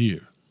 2 whole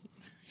deer.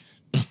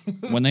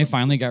 When they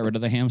finally got rid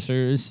of the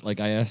hamsters, like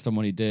I asked him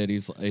what he did. He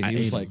was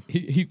ate like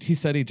he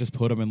said he just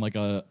put them in like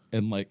a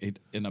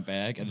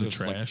bag and The just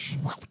trash.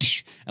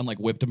 like, and like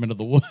whipped them into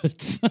the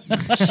woods.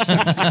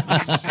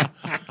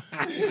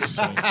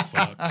 So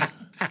fucked.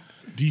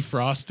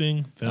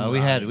 Defrosting. then We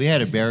rotting.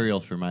 had a burial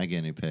for my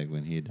guinea pig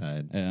when he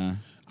died. Yeah.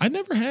 I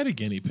never had a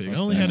guinea pig. I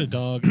only had a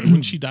dog. And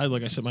when she died,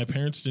 like I said, my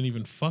parents didn't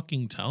even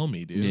fucking tell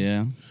me, dude.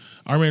 Yeah.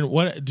 Armin,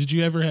 what did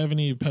you ever have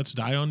any pets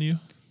die on you?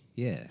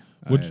 Yeah,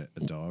 I Would- had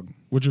a dog.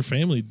 What'd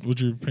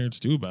your parents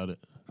do about it?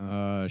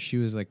 She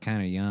was like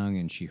kind of young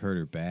and she hurt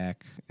her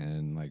back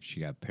and like she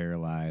got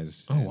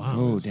paralyzed. Oh, and wow. it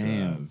Oh, was,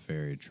 damn.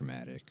 very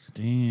traumatic.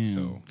 Damn.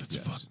 So That's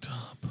yes. fucked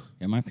up.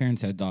 Yeah, my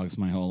parents had dogs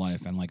my whole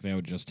life, and like they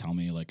would just tell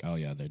me like, oh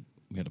yeah,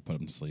 we had to put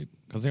them to sleep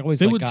because they always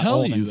They like, would got tell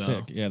old you and though.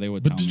 sick. Yeah, they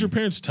would. But tell did me. your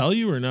parents tell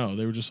you or no?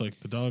 They were just like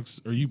the dogs.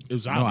 Or you? It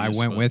was No, obvious. I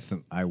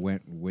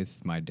went but-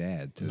 with my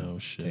dad to No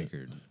shit. take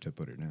her to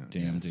put her down.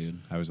 Damn, Yeah. dude.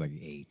 I was like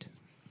 8.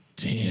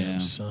 Damn, Yeah.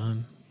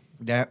 son.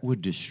 That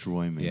would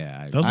destroy me.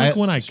 Yeah, That was like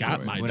when I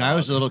got my. When dog. I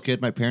was a little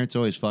kid, my parents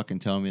always fucking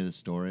tell me this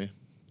story.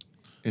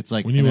 It's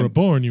like When you were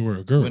born, you were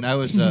a girl. when I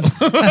was We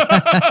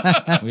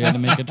had to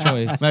make a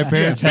choice. my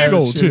parents Big have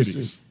old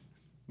titties.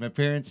 My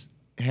parents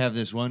have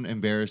this one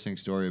embarrassing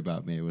story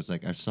about me. It was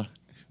like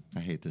I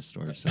hate this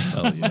story so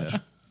much. yeah.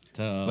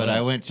 But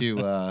I went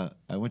to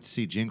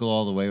see Jingle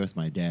All the Way with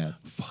my dad.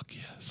 Fuck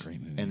yes. Great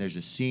movie. And there's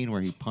a scene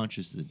where he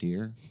punches the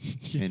deer,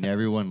 and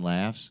everyone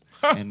laughs.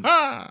 And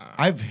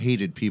I've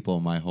hated people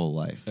my whole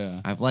life.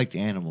 Yeah. I've liked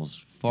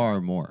animals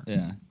far more.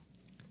 Yeah.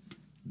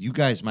 You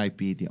guys might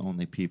be the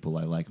only people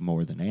I like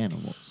more than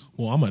animals.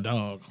 Well, I'm a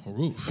dog.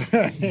 Roof.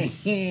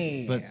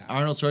 But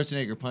Arnold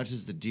Schwarzenegger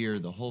punches the deer.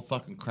 The whole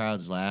fucking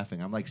crowd's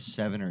laughing. I'm like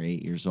 7 or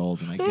 8 years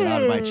old, and I get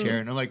out of my chair,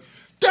 and I'm like,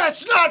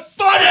 "That's not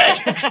funny!"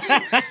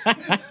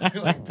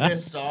 Like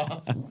pissed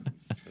off.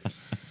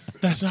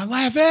 That's not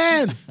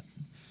laughing.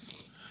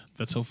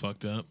 That's so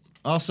fucked up.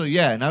 Also,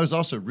 yeah, and I was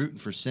also rooting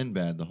for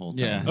Sinbad the whole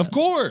time. Yeah. Of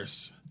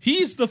course.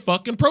 He's the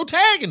fucking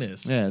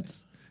protagonist. Yeah,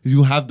 it's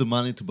you have the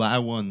money to buy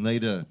one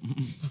later.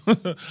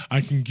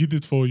 I can get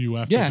it for you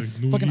after Yeah, the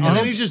new fucking year. And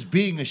then he's just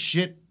being a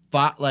shit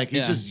bot, like he's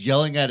Yeah. just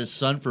yelling at his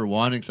son for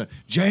wanting something.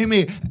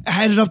 Jamie, I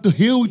had it up the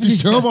hill with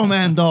this Turbo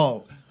Man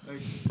dog.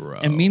 Bro.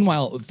 And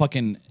meanwhile,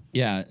 fucking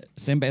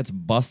Sinbad's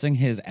busting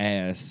his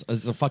ass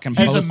as a fucking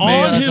As a postman.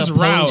 man, on as his a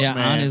route. postman.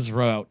 Yeah, on his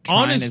route.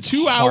 on trying his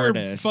 2-hour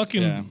hardest.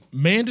 fucking Yeah.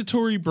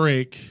 mandatory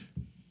break.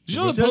 Did you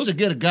know Well, the just to post?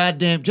 get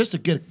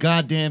a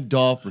goddamn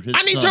doll for his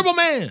I need son. Turbo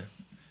Man.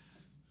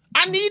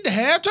 I need to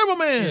have Turbo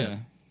Man. Yeah.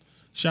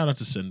 Shout out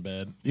to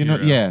Sinbad. You know,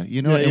 Hero. yeah,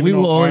 you know, Yeah, and even we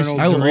will though always,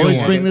 Arnold's I will the real always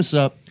one. bring this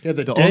up. Yeah,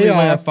 the the day only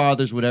way our off.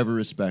 fathers would ever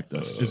respect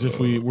us As if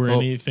we were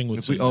anything with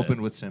if we Sinbad.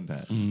 opened with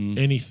Sinbad.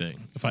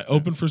 Anything. If I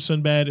opened for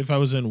Sinbad, if I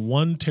was in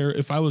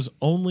if I was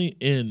only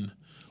in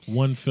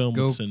one film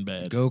Go with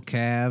Sinbad. Go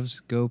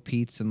Cavs. Go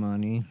Pizza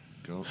Money.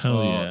 Go.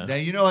 Hell yeah. Now,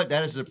 you know what?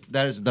 That is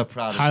the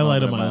proudest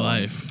Highlight of moment my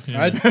life.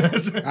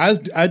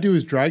 Yeah. I'd do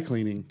his dry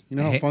cleaning. You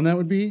know how Hey. fun that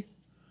would be?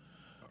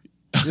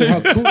 Yeah,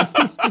 how cool.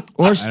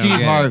 Or Steve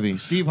get it. Harvey.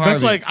 Steve Harvey.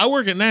 That's like I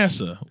work at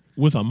NASA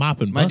with a mop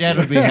and my bucket. dad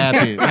would be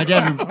happy.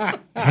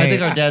 I Hey.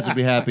 think our dads would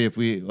be happy if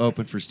we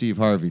opened for Steve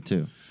Harvey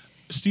too.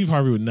 Steve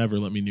Harvey would never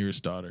let me near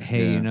his daughter.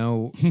 Hey, Yeah. you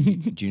know,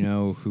 do you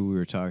know who we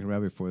were talking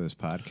about before this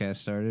podcast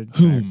started?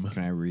 Whom?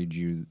 Can I read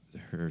you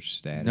her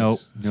status? Nope.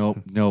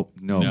 No.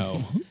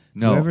 No.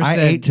 Whoever I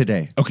said- ate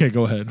today. Okay,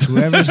 go ahead.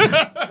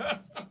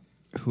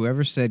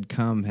 Whoever said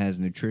cum has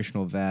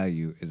nutritional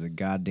value is a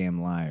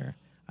goddamn liar.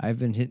 I've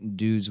been hitting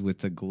dudes with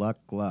the Gluck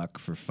Gluck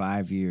for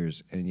 5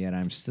 years, and yet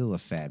I'm still a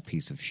fat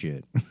piece of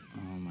shit.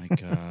 Oh my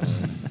god.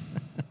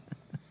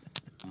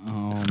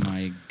 Oh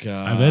my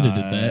god. I've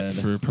edited that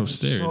for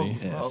posterity.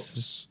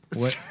 Gross.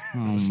 What?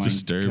 Oh It's my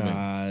disturbing.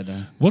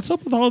 god. What's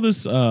up with all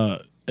this?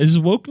 Is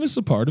wokeness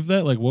a part of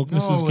that? Like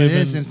wokeness is No, given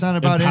it is. It's not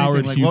about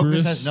empowered anything. Like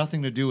hubris? wokeness has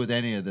nothing to do with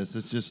any of this.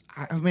 It's just,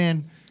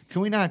 man,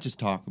 can we not just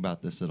talk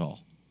about this at all?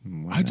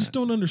 I just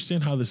don't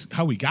understand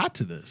how we got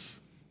to this.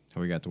 How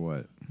we got to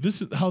what?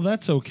 This is how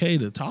that's okay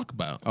to talk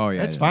about. Oh,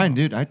 yeah. That's yeah. fine,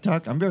 dude.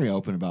 I'm very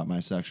open about my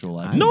sexual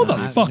life. No, the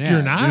I- fuck yeah.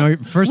 you're not. You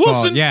know, first of all,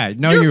 Wilson, yeah,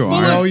 no, you're you full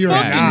are. of No, you're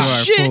fucking not.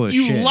 shit, You are full of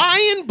you shit.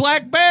 lying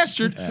black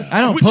bastard.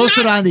 I don't We- post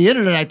it not- on the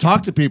internet. I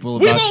talk to people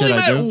We've about shit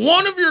only I met do.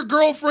 one of your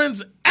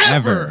girlfriends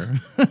ever.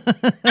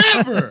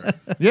 Ever.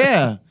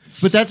 Yeah.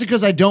 But that's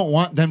because I don't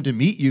want them to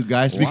meet you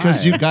guys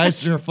because Why? you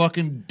guys are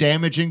fucking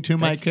damaging to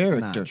my That's character.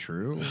 not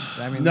true.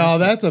 I mean, No,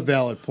 that's a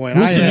valid point.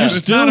 Wilson, I you're have.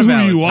 still not a who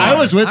valid you point. are. I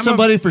was with I'm a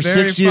somebody for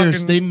very 6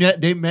 years. fucking-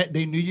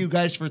 They knew you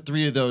guys for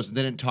 3 of those and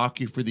they didn't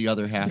talk you for the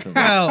other half of it.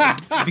 well,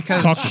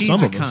 because Talk to she's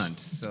some a of us. cunt.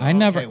 So. I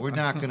never Okay, we're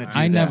not gonna do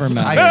I that. never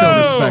met I her. still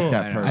No! respect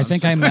that person. I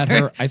think I met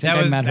her. I think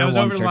I met her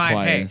once or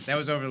twice. Hey, that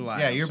was over the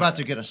line. Yeah, I'm you're sorry. about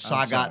to get a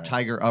Sagat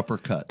Tiger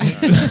uppercut.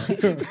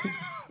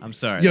 I'm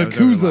sorry. that was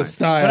over the Yakuza line.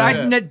 style. But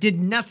I Yeah. did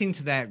nothing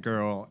to that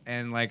girl,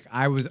 and like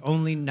I was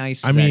only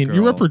nice. To I mean, that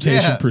your girl.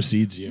 reputation Yeah.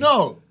 precedes you.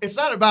 No, it's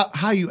not about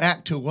how you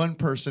act to one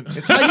person.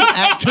 It's how you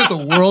act to the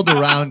world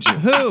around you.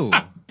 Who?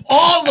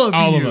 All of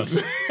All you. of us.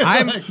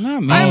 I'm. Not me.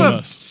 I'm All a of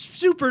us.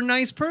 super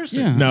nice person.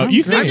 Yeah. No, I'm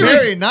you great. think You're you're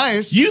very as,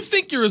 nice. you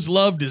think you're as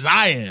loved as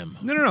I am.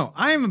 No.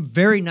 I am a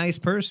very nice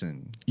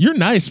person. You're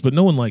nice, but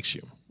no one likes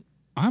you.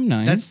 I'm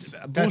nice. That's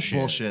That's bullshit.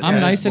 bullshit. I'm That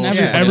nice is and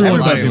bullshit. everybody A lot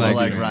of likes people me.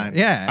 like Ryan.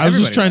 Yeah, I was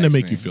just everybody trying to likes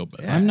make me. you feel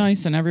better. I'm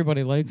nice and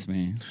everybody likes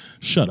me.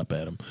 Shut up,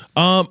 Adam.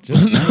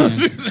 Just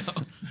saying.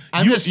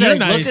 I'm You- just saying,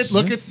 you're nice.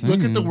 look Just at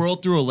the saying.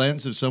 world through a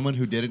lens of someone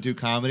who didn't do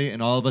comedy,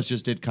 and all of us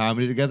just did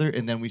comedy together,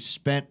 and then we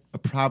spent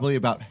probably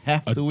about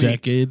half A the week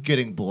decade.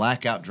 getting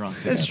blackout drunk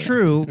together. That's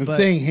true. and but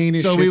saying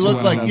heinous So shit we to look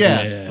one like,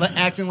 another. Yeah. like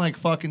acting like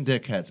fucking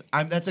dickheads.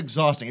 That's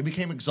exhausting. It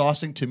became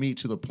exhausting to me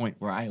to the point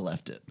where I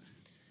left it.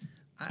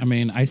 I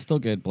mean, I still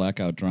get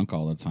blackout drunk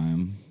all the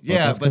time.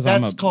 Yeah, that's but 'cause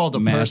I'm that's called a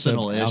massive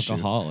personal issue.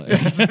 alcoholic.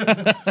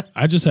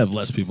 I just have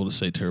less people to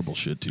say terrible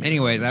shit to.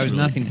 anyways, It's I was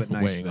really nothing but nice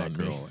to weighing that on me.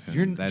 girl. and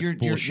You're- that's you're-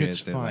 bullshit.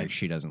 it's that fine. like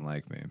she doesn't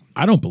like me.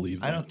 I don't believe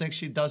that. I don't think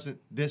she doesn't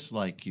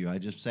dislike you. I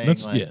just saying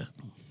That's like, yeah.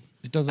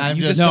 It doesn't. I'm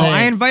you just No, saying-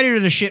 I invited her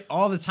to shit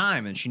all the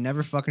time, and she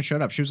never fucking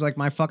showed up. She was like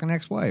my fucking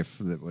ex-wife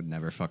that would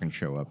never fucking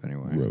show up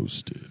anyway.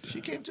 Roasted.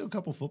 She came to a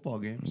couple football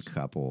games.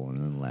 Couple and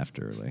then left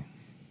early.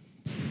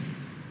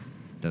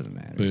 Doesn't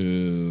matter.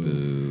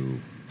 Boo.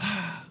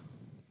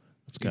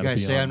 You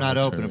guys say I'm not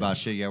open about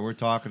shit. Yeah, we're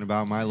talking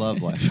about my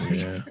love life.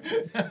 Yeah.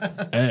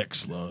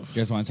 Ex-love. You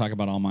guys want to talk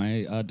about all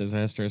my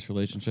disastrous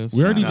relationships?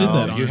 We already did No,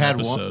 that on you an had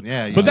episode. one.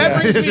 Yeah, you but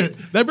did.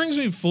 that brings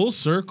me full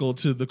circle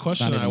to the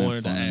question not I even that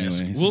wanted to fun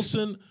ask. anyways.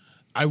 Wilson,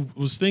 I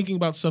was thinking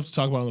about stuff to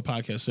talk about on the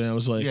podcast, and I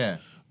was like, Yeah.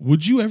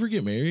 would you ever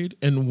get married?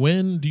 And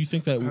when do you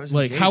think that, was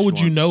like, how would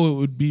engaged you know once. it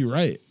would be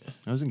right?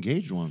 I was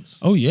engaged once.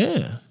 Oh,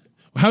 yeah.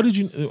 How did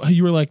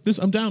you were like,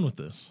 I'm down with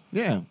this.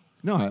 Yeah.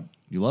 No,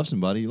 you love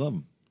somebody, you love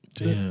them.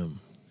 Damn.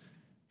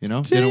 You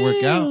know, didn't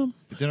work out. Damn.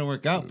 It didn't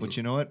work out, but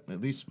you know what? At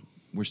least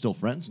we're still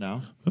friends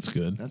now. That's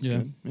good. That's Yeah.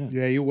 good. Yeah.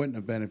 Yeah, you wouldn't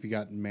have been if you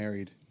got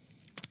married.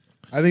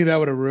 I think that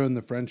would have ruined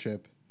the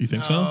friendship. You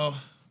think so?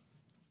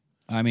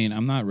 I mean,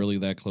 I'm not really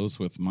that close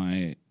with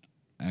my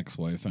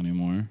ex-wife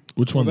anymore.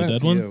 Which one, the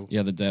That's dead one? you.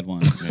 Yeah, the dead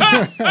one.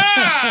 Remember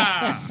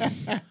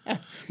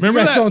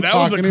You that? guys don't That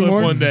was talk a clip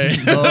anymore? one day.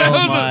 Oh That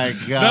was my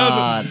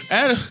God.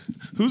 Adam,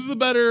 who's the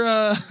better?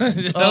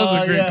 That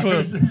was a great yeah.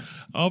 clip.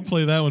 I'll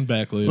play that one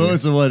back later. What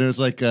was the one? It was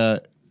like,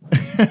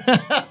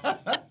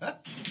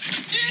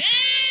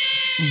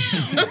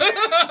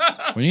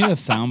 We need a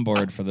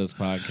soundboard for this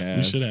podcast.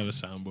 We should have a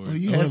soundboard. well,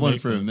 you I'm had gonna one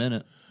make for a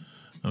minute.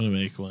 I'm gonna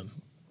make one.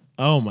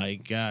 Oh my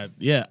god,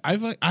 yeah.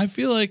 I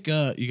feel like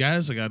you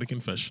guys. I got a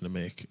confession to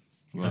make.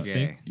 I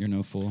think You're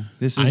no fool.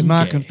 This is I'm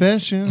my gay.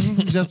 confession.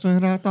 Just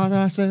when I thought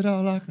I said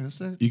all I could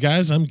say. you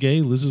guys. I'm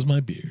gay. Liz is my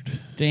beard.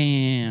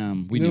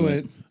 Damn, we Knew knew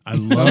it. I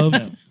love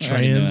already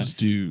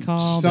trans knew dudes.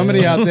 Called Somebody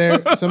it. out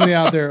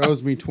there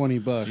owes me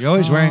 $20. You're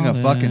always wearing a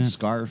Oh, fucking man.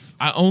 scarf.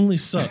 I only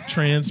suck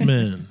trans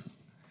men.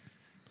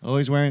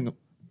 Always wearing a...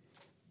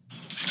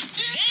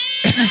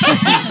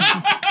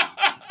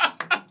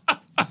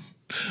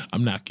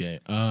 I'm not gay.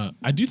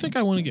 I do think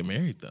I want to get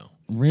married though.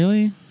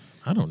 Really?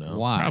 I don't know.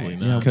 Why? Probably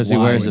Yeah, not. Because he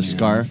Why wears a would you?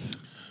 scarf.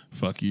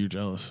 Fuck you, you're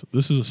jealous.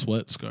 This is a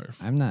sweat scarf.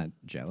 I'm not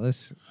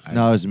jealous.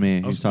 No, it was me.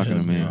 He's was talking to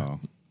him, me. yeah. Oh.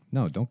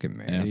 No, don't get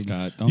married. Yeah,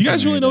 Scott. Don't You get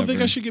guys really married don't think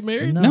ever. I should get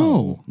married?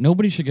 No,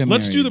 nobody should get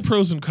Let's married. do the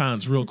pros and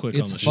cons real quick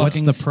It's on the show.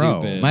 fucking What's the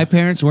pro? stupid. My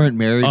parents weren't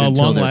married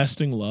until Long their...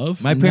 lasting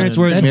love. My parents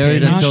weren't That's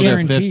married not until their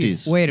guaranteed.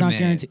 50s. Wait a Not minute.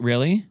 guaranteed.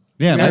 Really?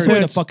 Yeah, my That's the way to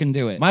parents... fucking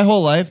do it. My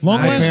whole life,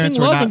 Long my lasting parents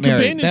were love not and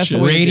married. That's companionship.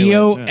 the way to do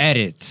Radio it.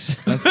 edit.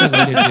 That's the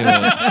way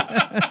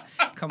to do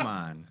it. Come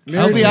on.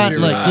 I'll be honest,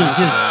 Marriage like, is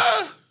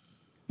dude,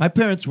 my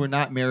parents were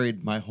not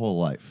married my whole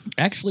life.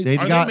 Actually, They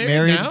Are they got married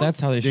married. now? that's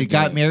how they should They do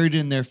got it. married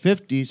in their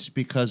 50s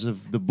because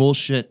of the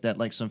bullshit that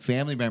like some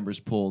family members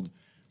pulled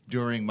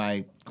during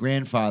my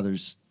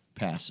grandfather's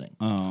passing.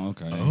 Oh,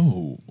 okay.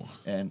 Oh.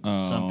 And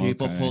Oh, some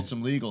people okay. pulled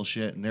some legal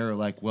shit, and they were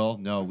like, "Well,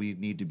 no, we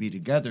need to be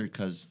together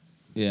because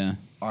Yeah.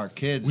 our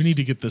kids. We need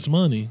to get this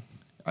money.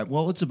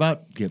 Well, it's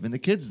about giving the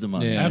kids the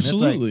money. Yeah. And it's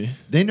like- Absolutely.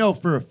 they know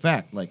for a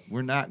fact, like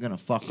we're not gonna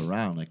fuck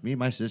around. Like me,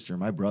 my sister,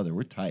 my brother,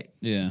 we're tight.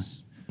 Yeah.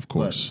 Of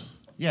course.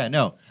 Yeah,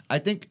 no, I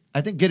think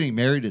getting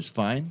married is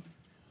fine.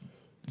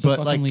 It's a But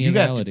like fucking you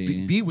got to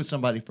legality. be with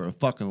somebody for a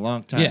fucking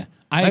long time. Yeah,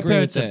 I my agree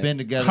parents with have that. been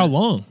together. How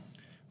long?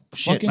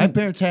 Shit, Fucking my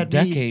parents had me-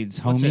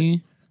 decades, what's it?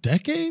 homie.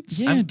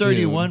 Decades? Yeah, I'm dude.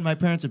 31. My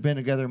parents have been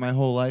together my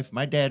whole life.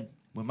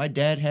 When my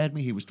dad had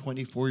me, he was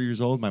 24 years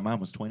old. My mom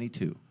was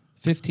 22.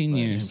 15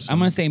 years. son. I'm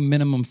gonna say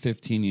minimum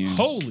 15 years.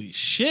 Holy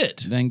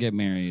shit. Then get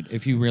married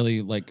if you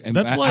really like. And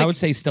That's like I would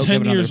say still 10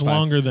 give it another years 5.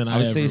 longer than I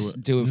would ever say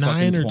would. do it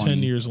 9 fucking or 20.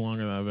 10 years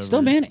longer than I've ever.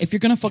 Still, man, if you're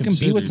gonna fucking be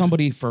considered. with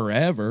somebody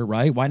forever,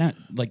 right? Why not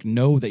like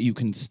know that you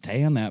can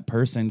stay on that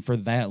person for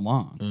that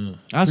long?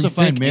 I also Through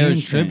find thick marriage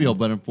and thin. trivial,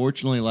 but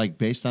unfortunately, like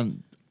based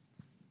on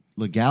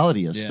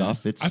legality of Yeah.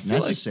 stuff, it's I feel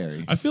necessary.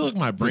 Like, I feel like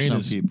my brain some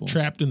is people.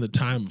 trapped in the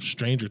time of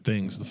Stranger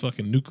Things, the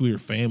fucking nuclear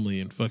family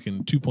and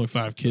fucking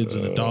 2.5 kids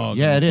and a dog.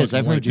 yeah, and it a is. fucking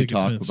I've white heard you picket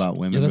talk fence. about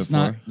women Yeah, that's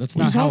before. not that's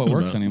What are not you how it talking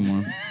works about?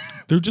 anymore.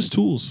 They're just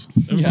tools.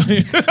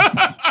 Everybody-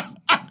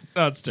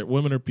 No, it's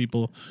women are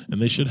people,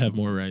 and they should have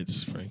more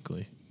rights,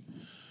 frankly.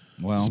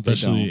 Well, they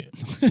Especially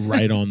don't.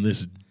 right on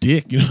this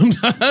dick. You know what I'm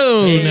talking?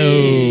 Oh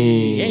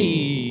Hey.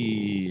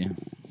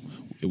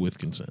 no, with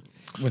consent.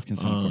 With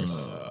consent, of course.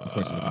 Of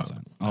course, with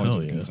consent. Always hell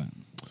with yeah. consent.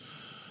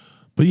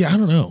 But yeah, I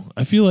don't know.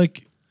 I feel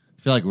like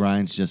I feel like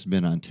Ryan's just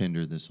been on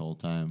Tinder this whole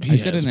time. He I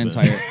has did an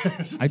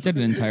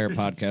been. entire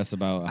podcast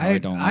about how I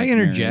don't. I like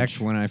interject marriage.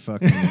 when I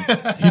fucking.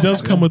 he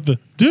does come with the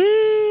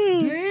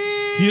damn.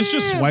 He is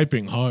just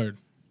swiping hard.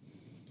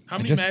 How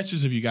many just-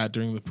 matches have you got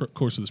during the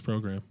course of this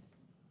program?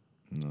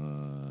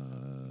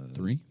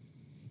 3,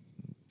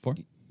 4.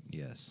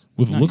 Yes.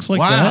 With looks like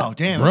Wow, that,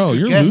 damn, bro, that's good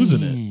you're guess.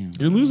 losing it.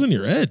 You're losing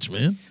your edge,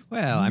 man.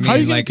 Well, I mean, How are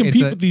you going like, to it's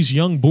compete a- with these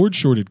young,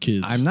 board-shorted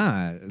kids? I'm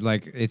not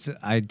like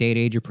I date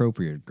age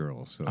appropriate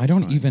girls. So I it's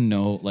don't fine. even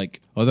know.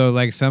 Like, Although,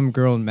 like some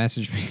girl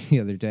messaged me the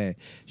other day.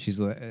 She's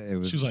like, She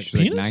was like, she's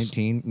 "Penis?"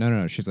 19.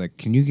 No. She's like,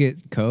 can you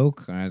get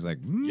Coke? And I was like,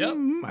 Yep.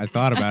 I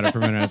thought about it for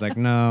a minute. I was like,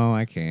 no,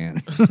 I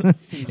can't.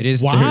 It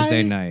is Why?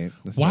 Thursday night.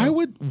 Why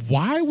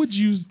so- would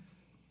you?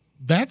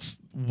 That's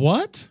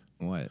what?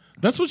 what?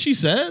 That's what she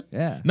said?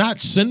 Yeah.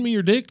 Not send me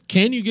your dick.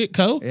 Can you get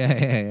Coke?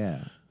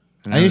 Yeah.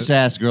 And I used to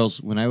ask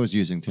girls when I was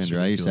using Tinder.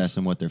 That's I used to ridiculous. ask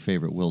them what their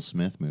favorite Will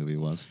Smith movie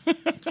was.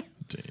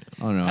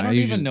 Oh no, I don't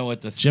even know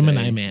what to say.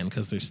 Gemini Man,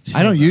 because there's two.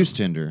 I don't use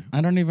Tinder.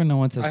 I don't even know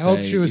what to say. I hope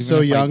she was even so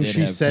if I young did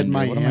she have said Tinder.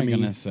 What am I Miami.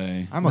 gonna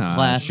say? I'm a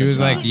classic. She was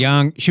like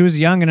young. She was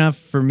young enough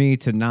for me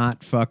to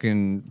not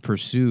fucking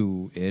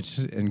pursue it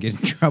and get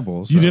in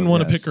trouble. You didn't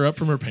want to pick her up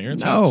from her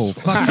parents' No, house?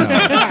 fuck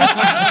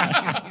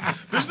no.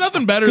 There's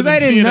nothing better 'Cause than I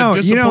didn't seeing know. a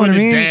You disappointed know what I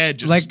mean? dad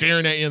just Like,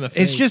 staring at you in the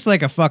face. It's just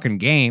like a fucking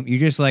game. You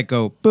just like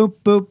go boop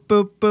boop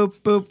boop boop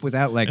boop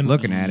without like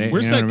looking at it.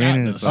 where's you know that what I mean?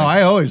 gotten And us? it's Oh, like,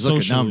 I always look at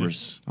Socially.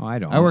 numbers. oh, I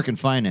don't. I work in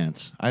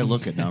finance. I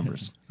look at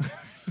numbers.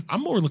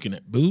 I'm more looking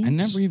at boobs. I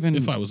never even-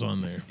 if I was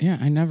on there. Yeah,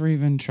 I never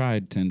even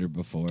tried Tinder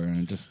before,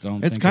 and I just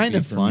don't. It's think kind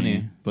it'd of be for funny,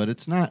 me. but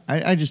it's not.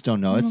 I just don't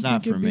know. I It's don't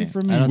not think for it'd be me.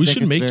 for me. I don't We think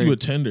should it's make very- you a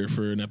tender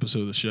for an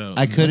episode of the show.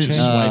 I couldn't,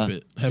 Just swipe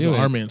it. Have Do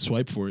our it. man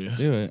swipe for you.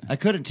 Do it. I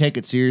couldn't take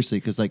it seriously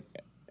because, like,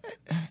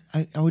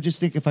 I would just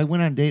think if I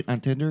went on a date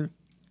on Tinder,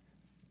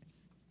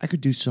 I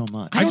could do so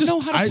much. I don't know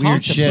how to talk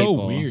weird to shit. So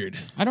people. weird.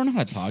 I don't know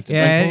how to talk to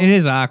Yeah, people. it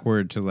is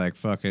awkward to like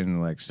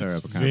fucking like start It's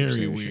up a very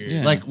conversation. weird.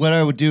 Yeah. Like, what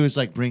I would do is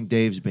like bring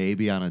Dave's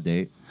baby on a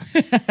date.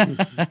 You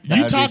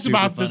be talked super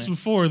about this funny.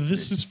 before.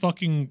 This is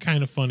fucking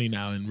kind of funny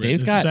now. And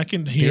Dave's the got-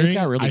 second Dave's hearing,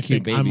 got really I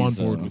cute think I'm on babies,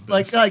 board though. with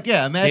this. Like,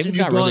 yeah. Imagine Dave's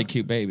you got going, really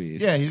cute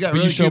babies. Yeah, he's got Will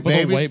you really show cute up with a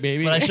babies. white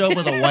baby? When I show up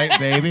with a white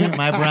baby,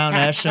 my brown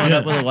ass showed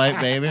up with a white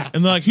baby.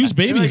 and they're like, whose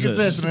baby Like, is it's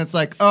this? and it's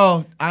like,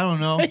 oh, I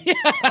don't know.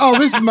 Oh,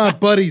 this is my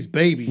buddy's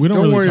baby. We don't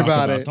Don't really worry talk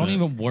about about it. Don't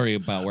even worry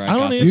about where I I don't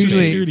got answer this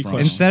Usually, security from.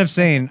 questions. instead of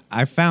saying,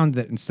 I found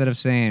that instead of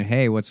saying,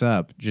 "Hey, what's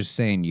up," just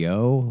saying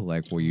 "Yo,"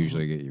 like will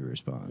usually get you a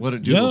response. What a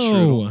doodle Yo.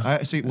 strudel.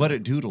 I see. What a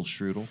doodle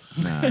strudel.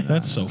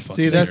 That's so fucking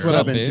See, that's what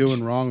terrible. I've been bitch.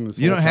 doing wrong this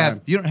You whole don't have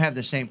time. you don't have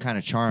the same kind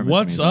of charm.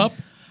 What's as me, though. up?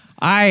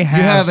 I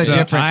have a some-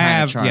 different I kind of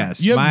have charm.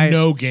 yes. You have my,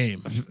 no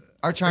game.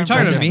 Our charm.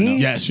 talking to me?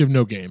 Yes, you have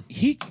no game.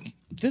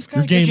 This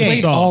Your guy game gets is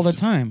laid soft. all the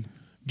time.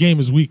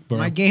 Game is weak, bro.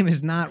 My game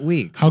is not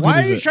weak. How good why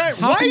is are you it? trying?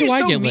 How why often are you do I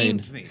so get mean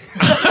laid? to me?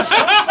 You're so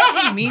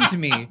fucking mean to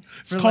me.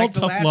 It's for called like the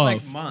tough last, love.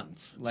 Like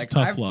months. Like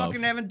tough I love.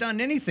 fucking haven't done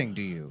anything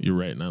to you. You're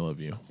right, and I love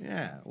you.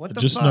 Yeah. What the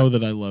Just fuck? know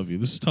that I love you.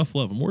 This is tough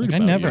love. I'm worried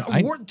Like, I about never-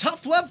 you.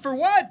 Tough love for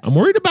what? I'm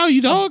worried about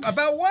you, dog.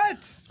 About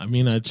what? I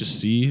mean, I just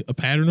see a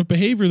pattern of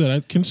behavior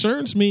that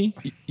concerns me.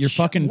 You're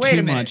fucking Wait a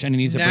too minute. much, and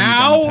he needs to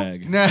Now?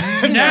 bring you down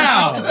a peg.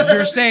 Now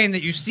you're saying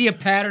that you see a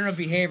pattern of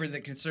behavior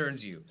that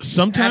concerns you.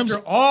 Sometimes,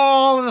 After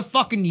all of the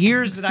fucking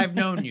years that I've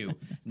known you,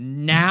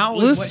 now is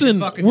what listen,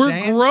 you're fucking we're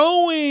saying?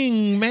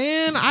 growing,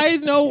 man. I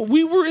know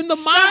we were in the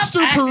Stop monster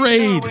acting-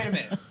 parade. No, wait a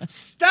minute.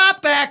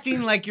 Stop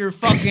acting like you're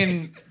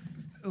fucking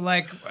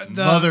like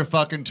the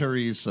Motherfucking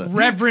Teresa.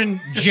 Reverend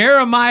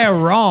Jeremiah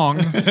Wrong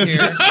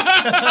here.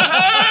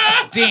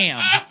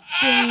 Damn.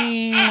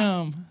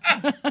 Damn.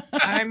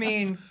 I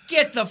mean,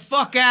 get the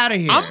fuck out of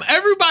here.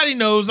 Everybody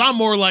knows I'm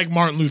more like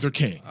Martin Luther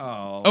King.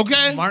 Oh,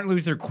 Okay. Martin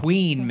Luther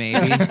Queen,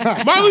 maybe.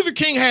 Martin Luther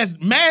King has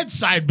mad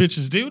side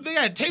bitches, dude. They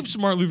had tapes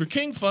of Martin Luther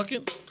King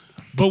fucking.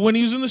 But when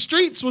he was in the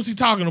streets, what's he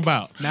talking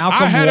about?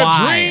 Malcolm I had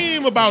Y. a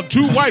dream about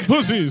two white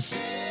pussies.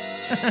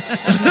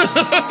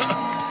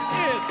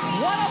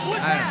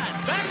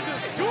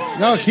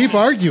 No, keep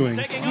arguing.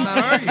 I'm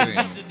not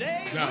arguing.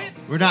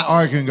 We're not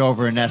arguing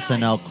over an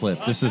SNL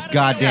clip. This is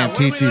goddamn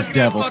Teach These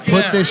Devils.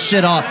 Put this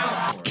shit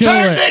off. Kill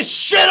Turn it. this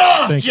shit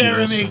off, Thank you, Jeremy.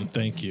 Wilson.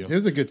 Thank you. It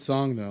was a good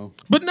song, though.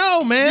 But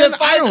no, man,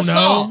 I don't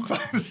know.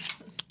 know.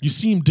 You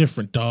seem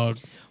different, dog.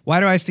 Why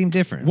do I seem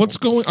different? What's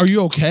going? Are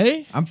you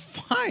okay? I'm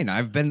fine.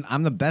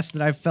 I'm the best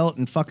that I've felt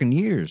in fucking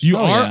years. You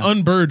Oh, are yeah.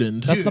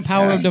 unburdened. That's the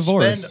power of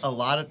divorce. Spend a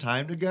lot of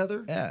time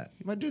together. Yeah.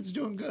 My dude's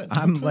doing good.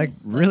 I'm like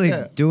really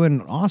Yeah.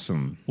 doing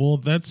awesome. Well,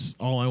 that's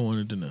all I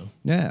wanted to know.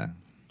 Yeah.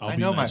 I'll I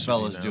be know my nice with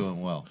fella's you now.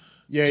 doing well.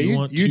 Yeah, Do you you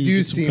want to do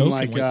get some seem coke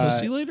like and white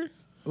pussy later?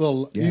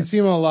 little. You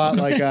seem a lot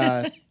like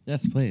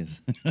Yes,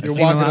 please. you're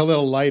seem walking a lot- a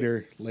little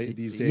lighter late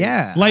these days.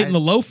 Yeah. Lighten the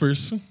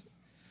loafers. See.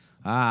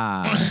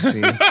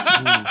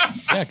 Yeah,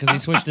 because he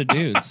switched to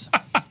dudes.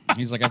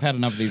 He's like, I've had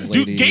enough of these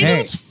Dude, ladies. gay Hey.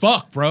 dudes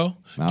fuck, bro.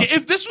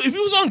 If he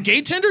was on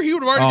Gay Tinder, he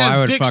would have already Oh, I got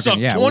his would dick fucking- sucked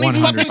yeah,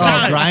 20 fucking 100%.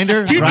 times.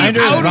 Grinder, He'd be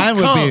Grinder, out of Ryan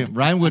would be cum.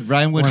 Ryan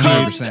would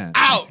Come 100%.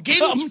 out. Gay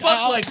dudes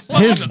fuck like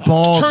fucking his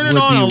balls turning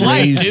would on a be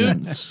light,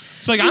 raisins. dude.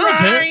 It's like, I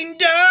don't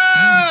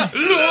care.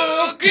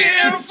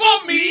 Looking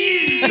for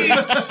me.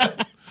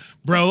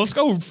 Bro, let's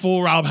go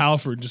full Rob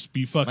Halford and just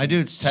be fucking My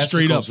dude's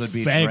straight up testicles would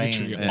be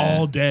faggotry drained.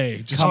 all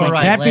day. Just Come fucking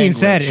right. That being language.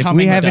 said, if Coming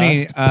we have to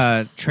any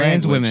dust.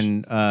 trans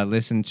Language. women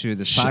listen to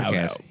this Shout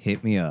podcast, out.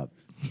 hit me up.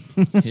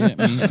 Hit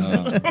me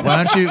up.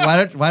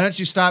 Why don't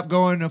you stop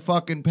going to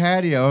fucking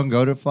patio and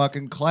go to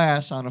fucking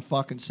class on a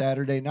fucking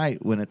Saturday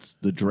night when it's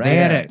the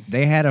drag?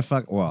 They had a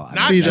fuck. Well,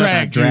 not Be the-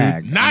 drag, dude.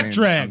 drag. Not I mean,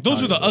 drag. I'm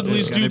Those are the talking about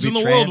ugliest It's gonna dudes in be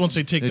the world trans- once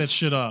they take that it's-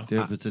 shit off.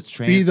 Dude, it's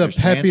trans, Be the there's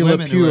trans Pepe Le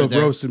women who Pew are of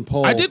there. roast and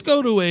pole. I did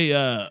go to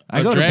a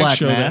I go to drag Black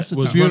show Mass. that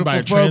It's was a run by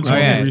a beautiful trans program.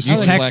 Oh woman yeah, you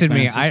recently. like texted Black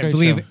me. Mass. It's a I great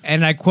believe, show.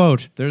 and I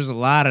quote: "There's a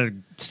lot of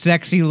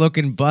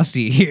sexy-looking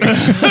bussy here."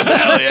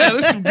 Hell yeah,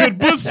 there's some good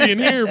pussy in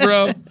here,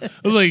 bro. I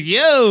was like,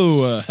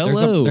 yo,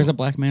 hello. There's a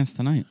black mass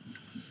tonight.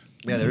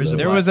 Yeah, there is.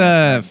 There was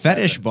a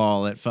fetish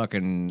ball at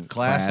fucking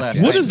class last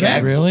night. What is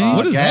that? Really?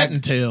 What does that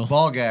entail?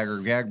 Ball gag or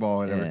gag ball,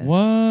 whatever. Yeah.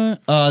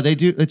 What? They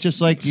do. It's just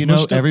like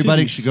Smushed up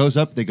everybody titties. goes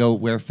up. They go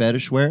wear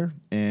fetish wear,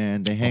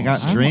 and they hang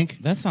out and drink.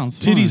 That sounds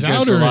fun. Titties There's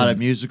out a or lot in? of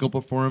musical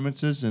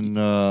performances and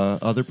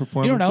other You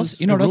performances. know what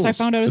else? You know what else I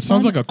found out? It is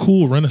sounds fun? like a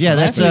cool Renaissance. Yeah,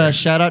 that's fair. a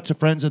shout out to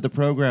friends of the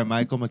program,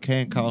 Michael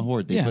McKay and Kyle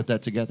Horde. They Yeah. put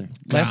that together.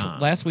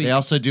 last week. They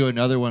also do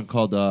another one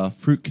called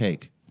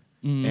Fruitcake,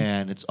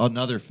 and it's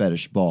another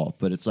fetish ball,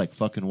 but it's like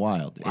fucking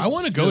wild. I It's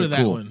want to go really to that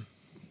cool. one.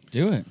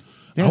 Do it.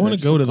 Yeah, I want to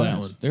they're go to so that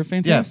class. one. They're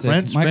fantastic.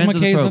 friends Mike of the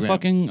McKay is a program.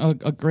 fucking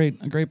a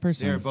great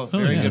person. They're both Oh,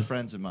 very yeah. good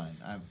friends of mine.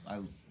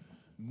 I'm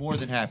more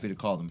than happy to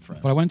call them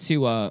friends. But I went to.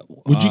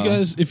 Would you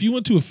guys, if you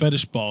went to a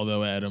fetish ball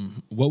though,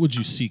 Adam, what would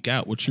you seek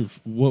out? What's your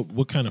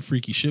what kind of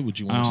freaky shit would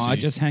you want to see? I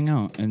just hang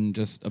out and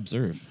just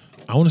observe.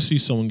 I want to see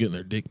someone getting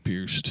their dick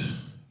pierced.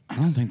 I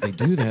don't think they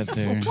do that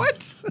there.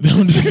 What? They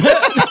don't do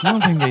that. I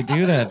don't think they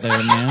do that there,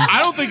 man. I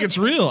don't think it's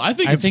real. I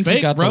think I it's think fake,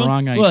 you got bro. the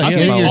wrong idea. Look, I think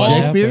getting your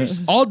all- dick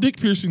pierced? All dick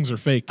piercings are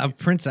fake. Of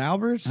Prince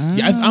Albert?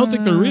 Yeah, I don't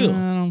think they're real.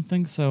 I don't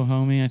think so,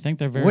 homie. I think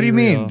they're very. What do you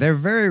real. mean? They're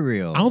very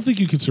real. I don't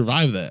think you could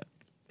survive that.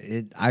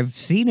 I've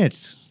seen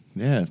it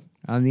Yeah,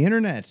 on the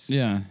internet.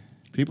 Yeah.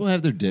 people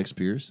have their dicks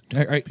pierced.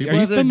 Are People you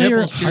have their familiar?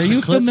 nipples pierced Are you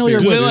and clits familiar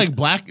pierced. Do with? they like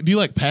black? Do you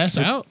like pass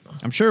out?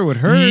 I'm sure it would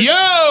hurt.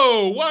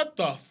 Yo, what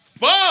the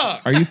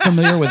fuck? Are you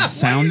familiar with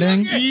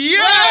sounding?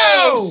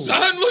 Yo,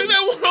 son, look at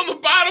that one on the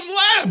bottom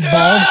left.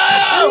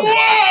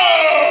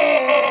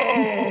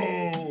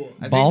 Whoa!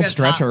 Ball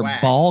stretch or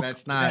ball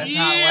That's not.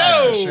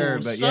 Yo, sure,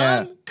 but son,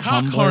 yeah.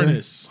 cock Humbler?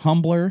 harness.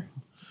 Humbler.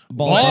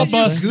 Ball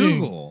buster? busting.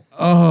 Google.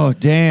 Oh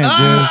damn,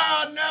 dude!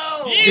 Oh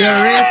no!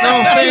 Yeah,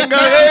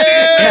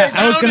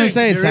 I was gonna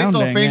say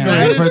sounding. Fingering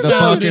Yeah. That for is the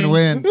sounding. fucking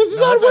win. This is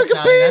No, on that's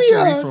not sounding,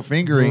 Wikipedia. That's urethral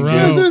fingering. Bro.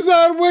 dude. This is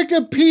on Cock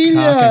and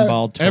Wikipedia.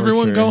 ball torture.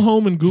 Everyone go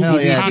home and Google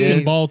Hell yeah, cock dude.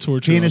 and ball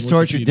torture. Penis on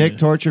torture, Wikipedia. dick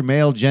torture,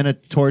 male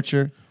genital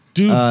torture.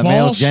 Dude, male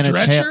ball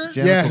genital stretcher?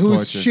 Yeah,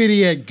 who's torture.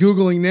 shitty at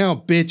Googling now,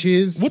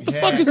 bitches? What the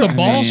fuck is a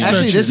ball stretcher?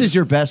 Actually, this is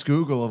your best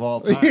Google of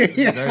all time. It's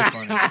very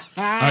funny. All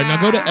right,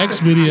 now go to X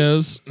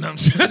videos. No, I'm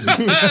just-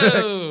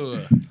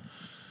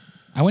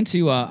 I went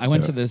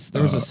to this.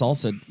 There was a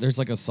salsa. There's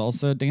like a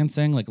salsa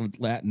dancing, like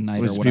Latin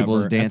night Was or people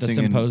whatever at the dancing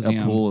in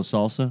symposium. a pool of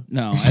salsa?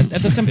 No,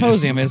 at the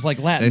symposium is like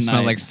Latin They smell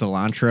night. like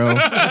cilantro.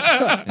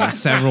 And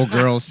several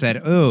girls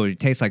said, "Oh, it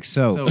tastes like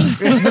soap."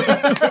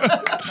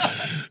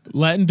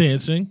 Latin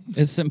dancing.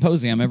 It's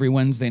symposium every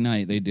Wednesday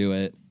night. They do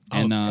it,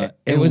 and it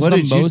And was what the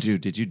did most. you do?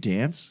 Did you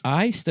dance?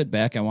 I stood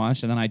back and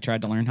watched, and then I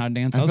tried to learn how to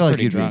dance. I I was feel like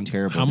pretty you'd be a drunk.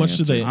 terrible How much did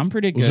dancer. they? I'm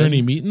pretty good. Was there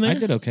any meat in there? I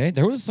did okay.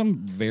 There was some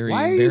very,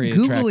 Why are very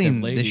you attractive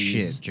googling ladies.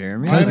 this shit,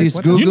 Jeremy? Because he's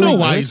What- Googling. You know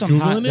why There's he's some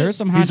hot, Googling there's it?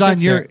 some hot He's on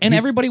chicks your- there, and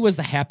he's- everybody was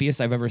the happiest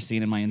I've ever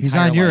seen in my entire He's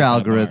on your life at a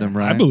algorithm,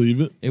 bar. right? I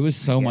believe it. It was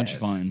so much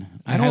fun.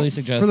 I don't- highly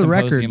suggest for the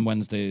Symposium record-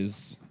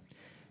 Wednesdays.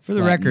 For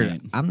the Latin record,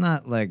 night. I'm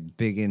not like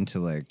big into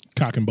like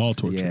Cock and ball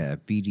torture. yeah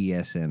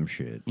BDSM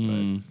shit.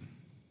 But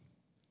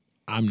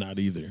I'm not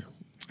either.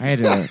 I had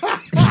a.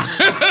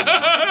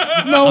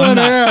 No one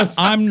asked.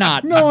 I'm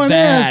not No one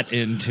that asked.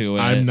 into it.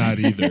 I'm not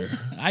either.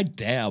 I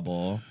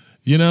dabble.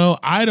 You know,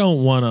 I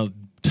don't want to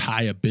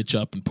tie a bitch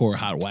up and pour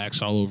hot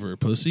wax all over her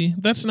pussy.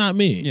 That's not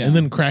me. Yeah. And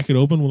then crack it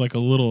open with like a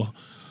little,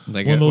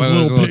 like one of those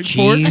little pig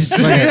cheese,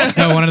 forks.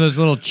 one of those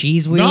little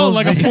cheese wheels. no,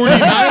 like a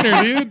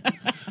 49er, dude.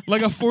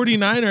 Like a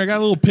 49er. I got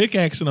a little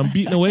pickaxe and I'm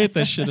beating away at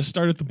that shit. I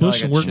start at the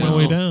bush like and a work my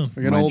way chisel. down.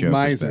 Like an My old joke is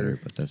miser. better,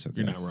 but that's okay.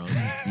 You're not wrong.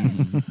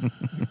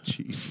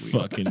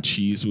 Fucking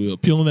cheese wheel.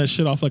 Peeling that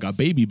shit off like a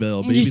baby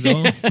bell, baby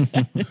doll.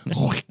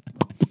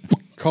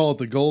 Call it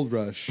the gold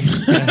rush.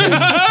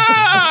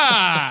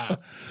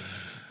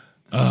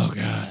 Oh,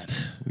 God.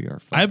 We are.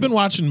 I've been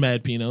watching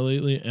Mad Pino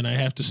lately, and I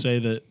have to say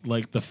that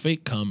like the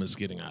fake cum is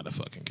getting out of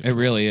fucking It control.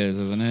 really is,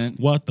 isn't it?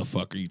 What the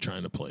fuck are you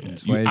trying to play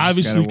at? why You you just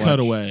obviously gotta cut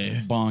watch-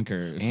 away.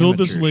 Bonkers. Filled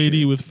this Amateur lady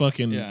shit. with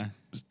fucking Yeah.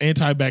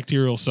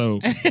 antibacterial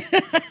soap,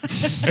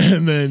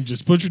 and then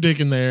just put your dick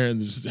in there and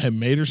just have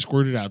made her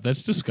squirt it out.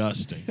 That's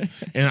disgusting,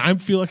 and I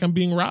feel like I'm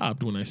being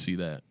robbed when I see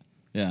that.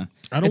 Yeah.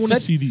 I don't It want to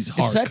sets- see these it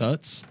hard sets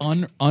cuts.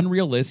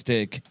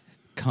 Unrealistic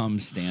cum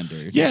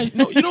standards. Yeah,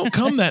 no, you don't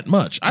come that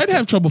much. I'd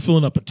have trouble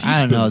filling up a teaspoon.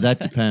 I don't know. That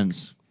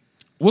depends,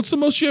 What's the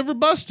most you ever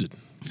busted?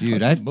 dude.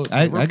 That's the most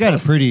I we're got a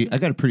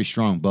busting. pretty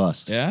strong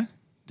bust. Yeah?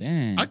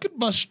 Dang. I could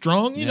bust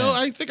strong. You know, Yeah.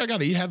 I think I got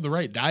to have the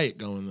right diet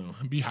going though,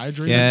 and be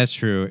hydrated. Yeah, that's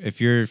true.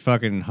 If you're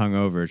fucking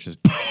hungover, it's just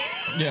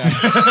yeah.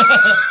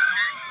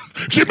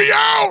 Get me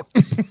out!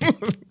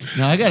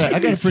 No, I got a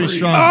pretty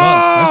strong bust.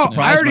 I surprised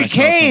I already myself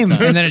came,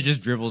 sometimes. and then it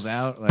just dribbles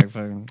out like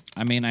fucking.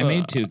 I mean, I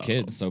made 2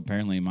 kids, so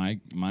apparently my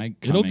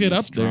It'll coming get is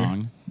up there.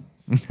 strong.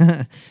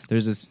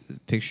 There's this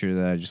picture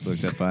that I just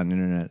looked up on the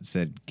internet. It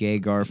said "Gay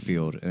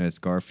Garfield," and it's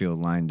Garfield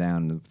lying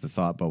down with the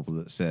thought bubble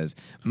that says,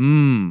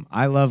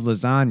 I love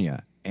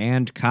lasagna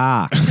and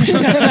cock."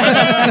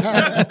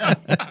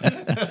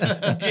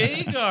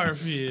 Gay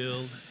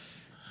Garfield.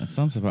 That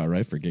sounds about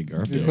right for Gay He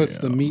Garfield. puts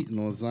the meat in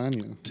the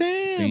lasagna.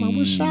 Damn, I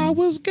wish I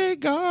was Gay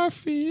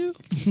Garfield.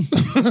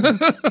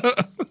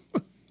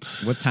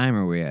 What time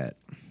are we at?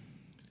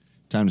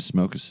 Time to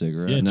smoke a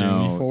cigarette. Yeah,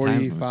 No,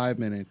 45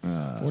 minutes.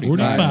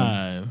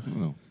 45.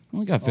 Oh,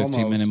 We got 15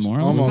 Almost. minutes more.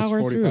 Almost Power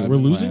 45. through.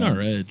 We're losing our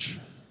edge.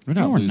 we're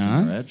not No, we're losing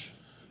not. our edge.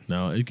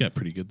 No, it got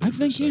pretty good there I for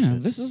think a yeah.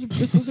 second. This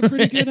is a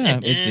pretty good app.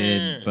 It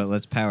did, but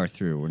let's power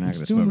through. We're not It's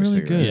going to doing smoke really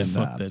a cigarette. good.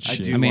 Yeah, fuck that I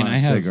shit. do I mean, want I a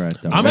have- cigarette,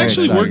 though. I'm Very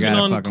actually excited. working You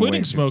gotta on fucking quitting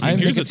wait. smoking. I have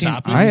Here's a nicotine.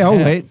 topic.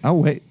 I'll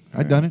wait.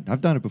 I've done it.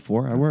 I've done it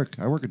before. I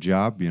work a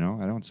job. You know,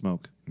 I don't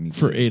smoke.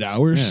 For 8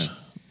 hours. Yeah.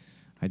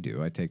 I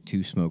do. I take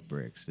 2 smoke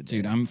breaks a day.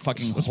 Dude, I'm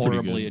fucking That's pretty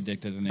horribly good.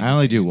 addicted to nicotine. I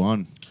only do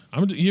one.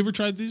 You ever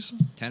tried these?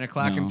 10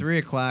 o'clock No. and 3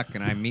 o'clock,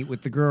 and I meet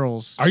with the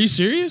girls. Are you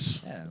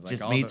serious? Yeah, like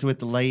Just all meets the, with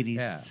the ladies.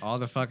 Yeah, all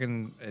the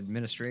fucking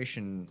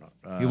administration.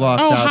 He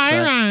walks Oh, outside.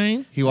 hi,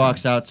 Ryan. He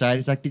walks outside.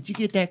 He's like, "Did you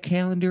get that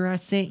calendar I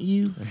sent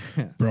you?"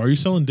 Bro, are you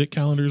selling dick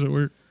calendars at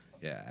work?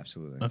 Yeah,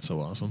 absolutely. That's so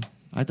awesome.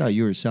 I thought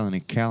you were selling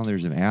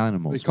calendars of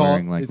animals They call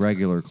wearing it- like it's-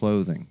 regular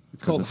clothing.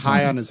 It's called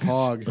High on His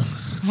Hog.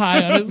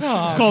 High on his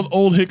hog. It's called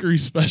Old Hickory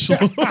Special.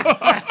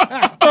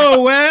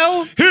 Oh,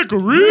 well.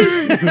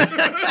 Hickory!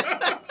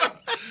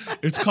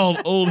 It's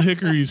called Old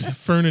Hickory's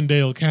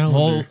Fernandale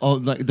calendar.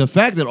 Like, the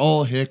fact that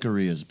Old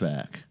Hickory is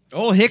back.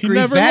 Old Hickory's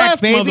never back,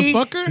 left, baby.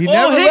 motherfucker. He Old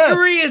never left.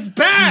 Hickory is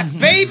back,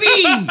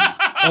 baby.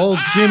 Old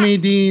Jimmy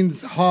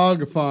Dean's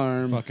Hog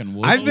Farm. fucking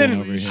I've woodsman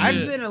over been here.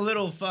 I've been a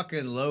little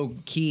fucking low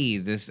key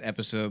this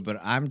episode, but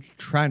I'm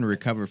trying to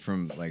recover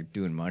from like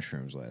doing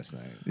mushrooms last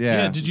night.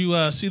 Yeah, Yeah. did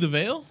you see The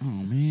Veil? Oh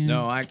man.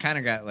 No, I kind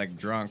of got like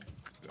drunk,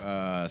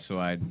 so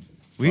I.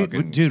 we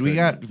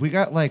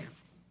got like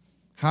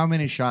how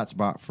many shots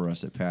bought for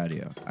us at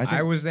patio?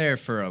 I was there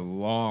for a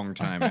long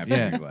time after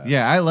Yeah, you left.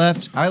 yeah.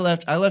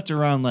 I left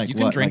around like You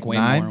can what, drink like way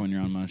 9? more when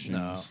you're on No,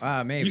 mushrooms.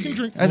 maybe You can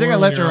drink. I think more I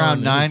when left you're around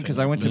on 9 anything. because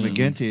I went to Yeah.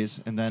 McGinty's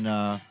and then.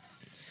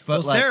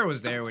 But Well, like, Sarah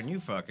was there when you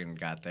fucking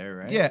got there,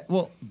 right? yeah,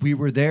 well, we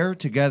were there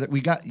together.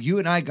 You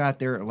and I got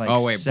there at like.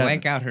 Oh wait, 7.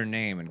 blank out her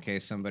name in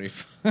case somebody.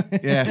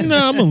 Yeah.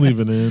 No, I'm gonna leave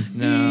it in.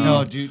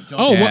 No, dude. Don't,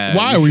 Oh, Yeah,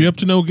 why? you Were you up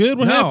to no good?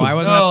 What No, happened? I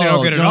wasn't up to no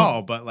No, good at don't-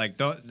 all. But like,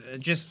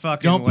 don't just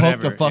fucking. don't poke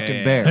whatever. the fucking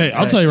Yeah, bear. Hey,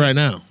 I'll tell you right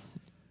now.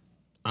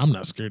 I'm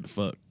not scared to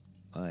fuck.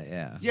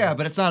 Yeah. Yeah,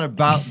 but it's not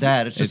about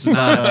that. It's just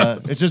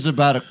about. It's just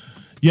about a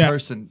Yeah.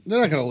 person.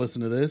 They're not going to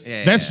listen to this.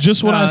 Yeah, That's yeah.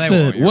 just what No, I they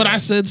said. won't. You're What right. I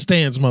said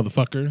stands,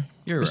 motherfucker.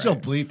 You're You right. still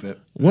bleep it.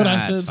 What I Nah,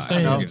 said it's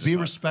fine. No, stands. be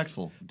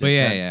respectful. But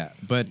yeah, dickhead. yeah.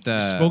 But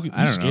spoke it-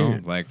 I you don't know.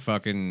 scared. Like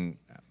fucking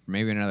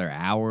maybe another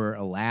hour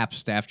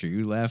elapsed after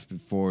you left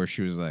before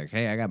she was like,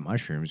 "Hey, I got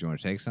mushrooms. You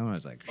want to take some?" I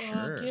was like,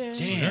 "Sure."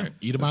 Sure.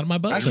 Eat them out of my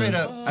butt. I straight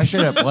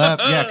up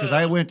left. Yeah, because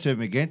I went to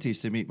McGinty's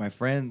to meet my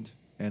friend,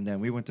 and then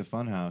we went to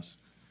Funhouse.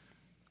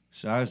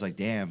 So I was like,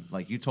 damn.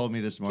 Like, you told me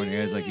this morning,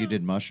 I was like, you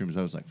did mushrooms.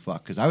 I was like,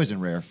 fuck, because I was in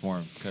rare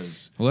form.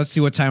 Because Well, let's see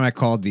what time I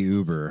called the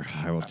Uber.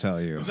 I will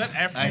tell you. Was that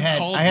after I you had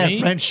called I had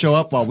me? friends show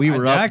up while we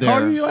were Did up I there.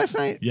 call you last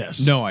night?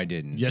 Yes. No, I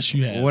didn't. Yes,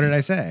 you have. What did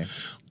I say?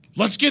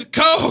 Let's get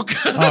coke.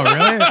 Oh,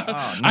 really?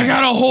 Oh, I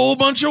got a whole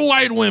bunch of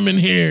white women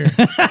here.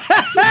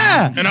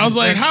 And I was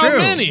like, That's how true.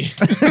 many?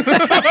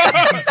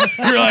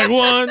 You're like,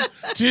 1,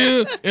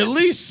 2, at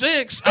least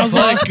 6. I was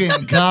like,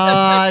 Fucking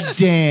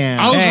goddamn.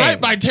 I was Hey. right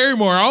by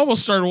Terrymore. I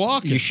almost started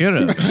walking. You should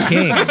have.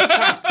 King.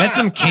 That's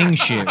some king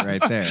shit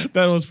right there.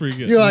 That was pretty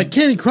good. You're like,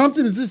 Kenny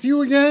Crumpton, is this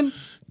you again?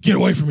 Get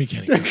away from me,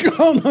 Kenny.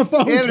 Call my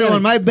phone. Everyone, Kenny.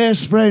 my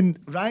best friend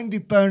Randy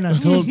Perna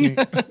told me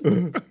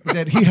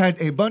that he had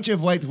a bunch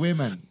of white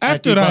women. at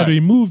After the I bar.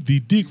 removed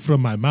the dick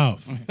from my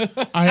mouth, After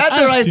I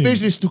asked him,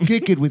 finished to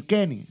kick it with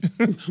Kenny.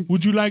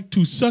 would you like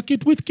to suck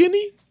it with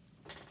Kenny?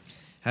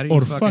 How do you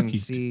Or fucking fuck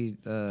it. see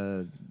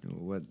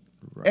what?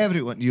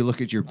 Everyone, you look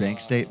at your bank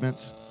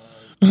statements.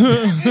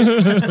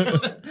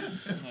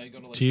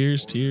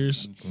 Tears,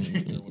 tears.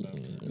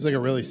 It's like a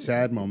really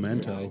sad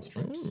memento.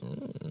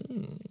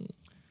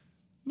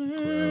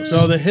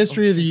 So the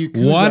history of the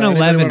Yakuza. 1:11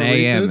 anybody wanna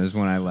read a.m. this? is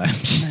when I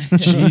left.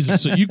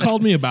 Jesus. So you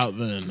called me about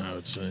then, I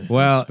would say.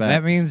 Well, Respect.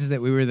 that means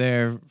that we were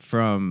there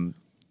from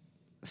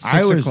 6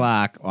 I was-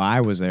 o'clock. Well,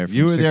 I was there from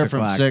You were 6 there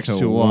from o'clock 6 to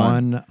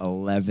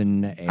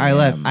 1:11 a.m. I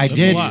left. I That's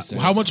did. a lot.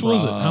 How much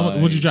was it? How much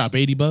would you drop?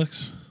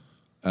 $80?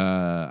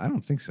 I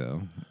don't think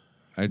so.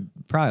 I'd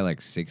probably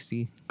like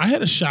 60. I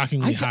had a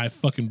shockingly high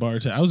fucking bar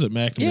tab. I was at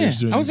McNamara's Yeah,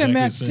 doing I was at exactly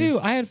Max the same. too.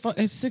 I had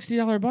a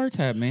 $60 bar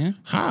tab, man.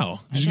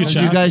 How? Did you get Because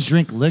shots? you guys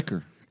drink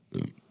liquor.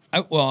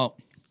 Well,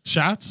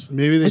 shots?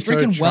 Maybe I they was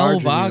started drinking well charging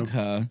you.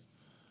 vodka.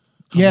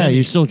 Yeah,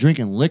 you're still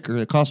drinking liquor.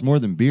 It costs more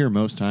than beer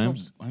most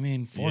times. I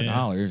mean,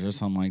 $4 or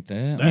something like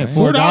that. Hey, right?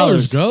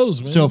 $4 goes,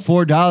 man. So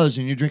 $4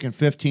 and you're drinking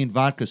 15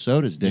 vodka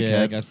sodas, dickhead.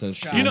 Yeah, I guess that's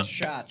true. You know,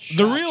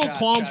 the real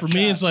qualm for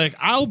me is like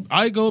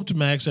I go up to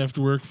Max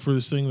after work for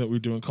this thing that we're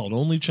doing called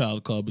Only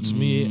Child Club. It's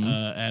me,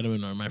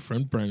 Adam, and my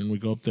friend Brendan. We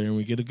go up there and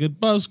we get a good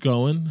buzz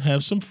going,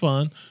 have some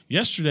fun.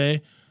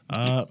 Yesterday,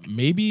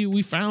 maybe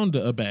we found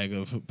a bag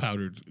of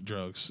powdered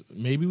drugs.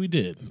 Maybe we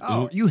did.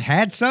 Oh, you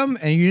had some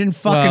and you didn't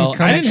fucking Well,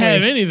 come I didn't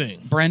have actually-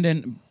 anything.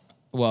 Brendan,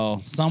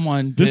 Well,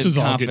 someone. This did is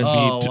all getting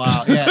confiscate- Oh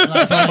wow! Yeah,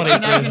 like, Somebody you're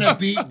not did. gonna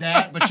beep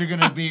that, but you're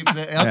gonna beep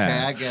the. Okay,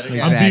 Yeah. I get it.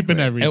 Exactly. I'm Yeah. beeping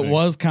everything. It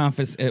was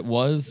It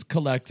was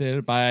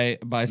collected by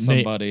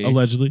somebody.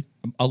 Allegedly.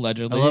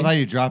 Allegedly. I love how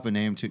you drop a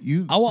name too.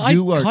 You. Oh, well,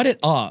 you I are, cut it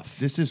off.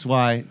 This is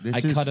why.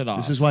 I cut it off.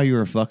 This is why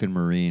you're a fucking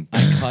Marine.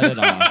 I cut it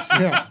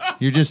off.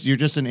 You're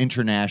just an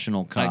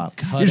international I cop.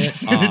 cut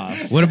it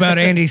off. What about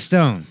Andy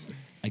Stone?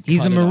 I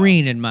He's a cut it off.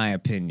 Marine, in my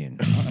opinion.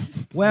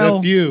 Well,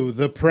 The few,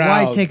 the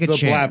proud, why take a the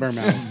chance?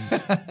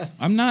 blabbermouths.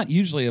 I'm not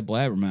usually a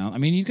blabbermouth. I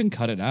mean, you can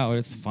cut it out.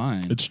 It's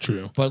fine. It's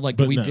true. But like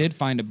we no. did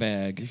find a You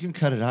bag, can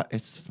cut it out.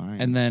 It's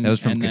fine. and then that was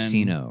from and then-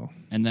 Casino.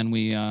 and then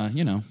we,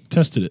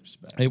 Tested it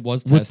it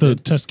was with the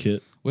tested test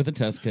kit, with a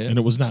test kit. and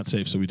it was not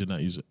safe, so we did not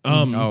use it.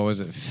 Oh,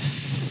 was it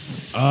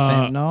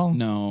fentanyl?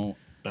 No,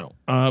 No.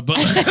 But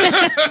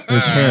it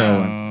was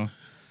heroin.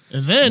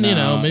 and then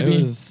No, maybe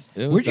it was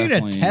Where'd you get a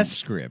definitely- test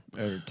script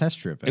or test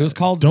strip? It was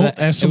called. Don't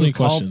the, ask so it was many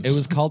called, questions. It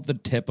was called the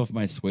tip of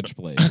my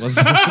switchblade. Was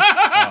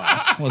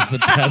the, was the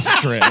test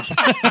strip?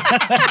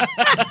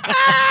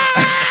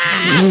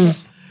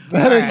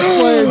 That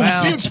explains.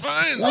 seems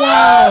fine.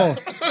 Wow.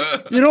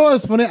 You know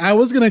what's funny? I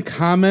was gonna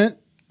comment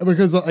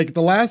because like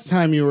the last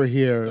time you were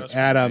here,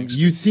 Adam,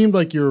 you seemed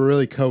like you were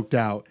really coked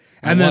out.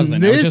 And I then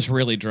wasn't. I was this, just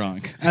really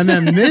drunk. and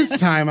then this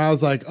time, I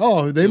was like,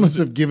 "Oh, they must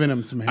have given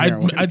him some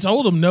heroin, I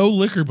told him no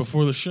liquor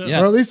before the show.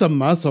 Yeah. or at least a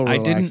muscle I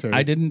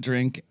relaxer." didn't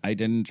drink. I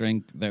didn't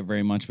drink that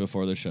very much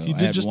before the show. He I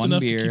did had just one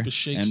enough to beer keep his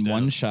shakes and down.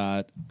 one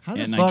shot, How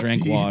the and fuck I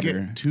drank do you water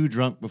get too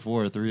drunk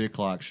before a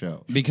 3:00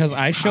 show? because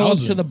I show up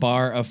Housing. to the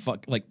bar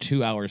like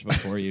 2 hours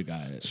before you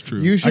guys. True.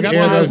 You should I got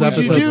air my- those Why would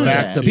you episodes do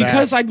back that? to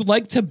Because back. I'd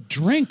like to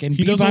drink and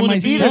He be doesn't by wanna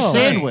myself. be Eat a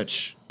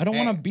sandwich. I don't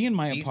want to be in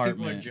my These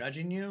apartment. people are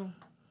judging you.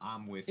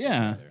 I'm with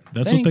Yeah. you.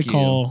 That's Thank what they you.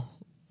 call.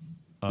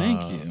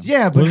 Thank you.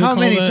 Yeah, What but do they how call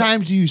many that?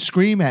 times do you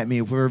scream at me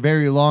for a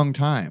very long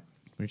time?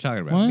 What are you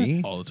talking about? What?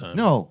 Me? all the time.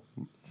 No,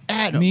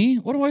 Adam. Me?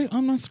 What do I?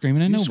 I'm not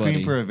screaming at You nobody.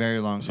 scream for a very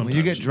long time. When you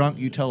Sometimes get you drunk,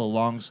 you tell a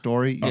long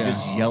story. You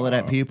just yell it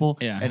at people,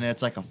 Yeah. and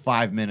it's like a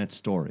 5-minute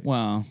story.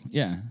 Well,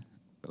 yeah,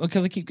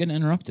 because I keep getting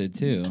interrupted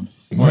too,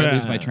 or I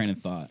lose my train of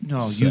thought. No,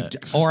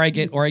 Sex. Or I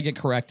get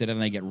corrected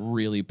and I get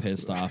really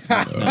pissed off.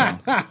 Like,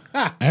 no.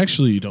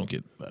 Actually, you don't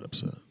get that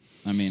upset.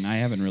 I mean, I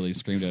haven't really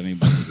screamed at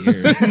anybody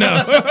here.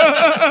 No.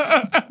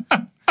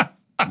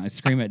 I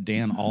scream at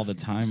Dan all the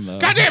time, though.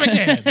 God damn it,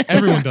 Dan!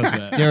 Everyone does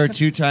that. There are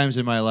 2 times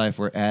in my life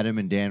where Adam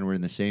and Dan were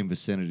in the same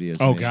vicinity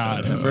as Oh, me.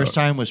 God. The first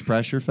time was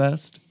Pressure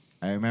Fest.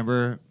 I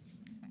remember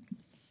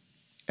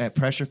at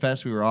Pressure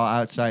Fest, we were all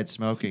outside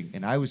smoking,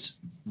 and I was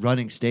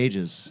running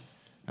stages.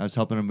 I was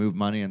helping them move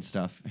money and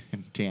stuff,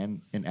 and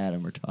Dan and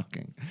Adam were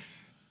talking.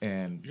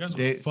 And You guys were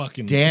they-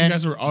 fucking- Dan, you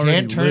guys were already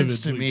Dan turns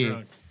to lividly me.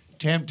 drunk.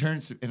 Dan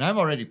turns to, and I'm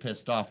already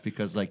pissed off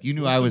because, like, you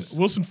knew I was.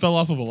 Wilson fell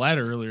off of a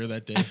ladder earlier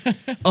that day.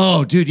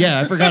 Oh, dude, yeah,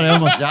 I forgot I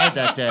almost died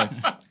that day.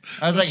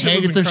 I was like shit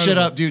hanging was some shit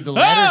incredible. up, dude.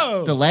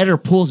 Oh! The ladder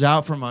pulls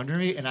out from under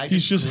me, and I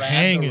He's just grab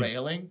hanging. the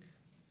railing.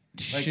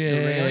 Like Shit.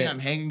 the railing I'm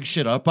hanging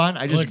shit up on.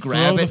 I just Like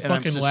grab throw it the and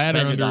I'm fucking ladder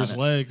suspended under on his it.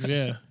 legs.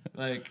 Yeah.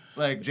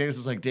 Like James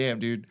was like, damn,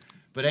 dude.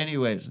 But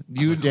anyways,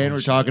 you like, and Dan holy were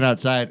shit. talking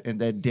outside,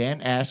 and then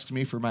Dan asked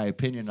me for my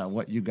opinion on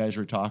what you guys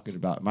were talking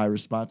about. My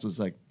response was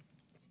like,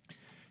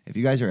 if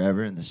you guys are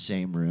ever in the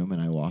same room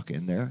and I walk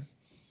in there,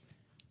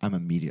 I'm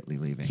immediately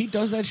leaving. He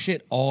does that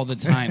shit all the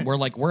time. We're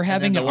And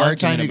having then an the one argument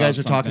time you guys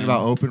were about talking something.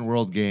 about open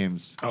world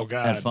games Oh,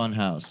 God. at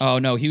Funhouse. Oh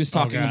no, he was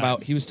talking God.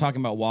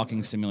 about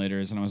walking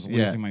simulators, and I was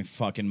Yeah. losing my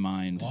fucking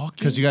mind.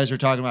 Because you guys were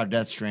talking about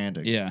Death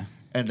Stranding. Yeah,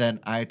 And then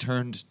I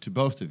turned to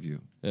both of you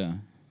yeah,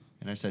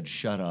 and I said,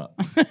 shut up.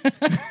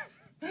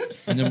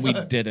 and then we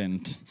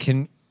didn't.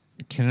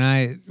 Can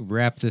I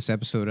wrap this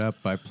episode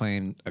up by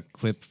playing a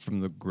clip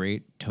from the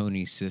great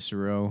Tony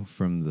Cicero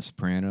from The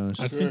Sopranos?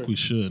 I think we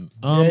should.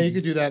 Yeah, you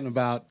could do that in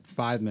about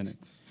 5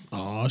 minutes.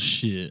 Oh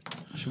shit!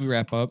 Should we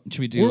wrap up? Should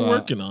we do? We're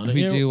working on it.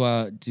 We Yeah.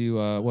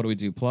 do. What do we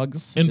do?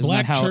 Plugs. In Isn't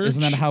Black that how, Church,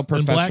 Isn't that how in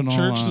professional? Black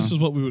Church, this is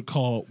what we would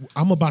call.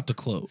 I'm about to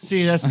close.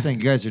 See, that's the thing.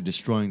 You guys are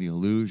destroying the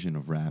illusion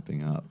of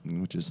wrapping up,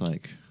 which is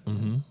like,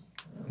 No,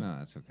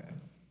 that's okay.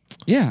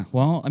 yeah.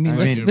 Well, I mean,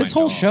 I this, mean, this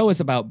my whole dog. show is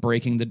about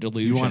breaking the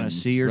delusion. wanna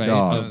see your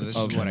dog. This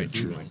Of, is what I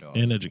do to my dog.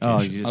 and education.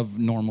 oh, you just, of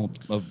normal.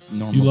 You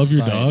love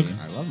your society. dog?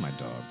 I love my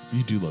dog.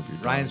 You do love your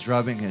dog. Ryan's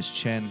rubbing his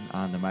chin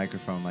on the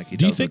microphone like he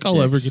Do you does think with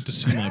I'll ever dicks. get to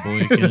see my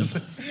boy again?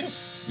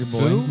 Your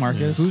boy,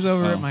 Marcus. Who's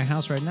over Oh. at my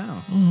house right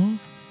now? Oh,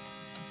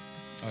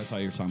 I thought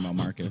you were talking about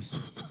Marcus.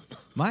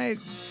 My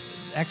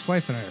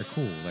ex-wife and I are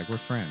cool. Like, we're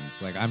friends.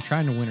 Like, I'm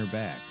trying to win her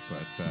back,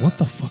 but What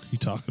the fuck are you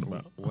talking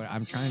about?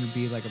 I'm trying to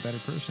be like a better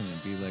person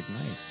and be like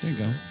nice. There you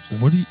go.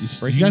 What do you?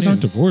 Breaking You guys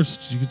aren't news.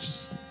 divorced. You could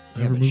just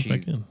Yeah, never but move she-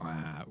 back in.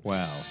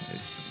 Well,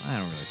 I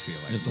don't really feel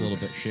like It's a little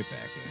moving bit- her shit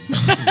back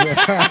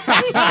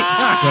in.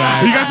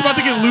 Are you guys about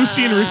to get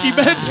Lucy and Ricky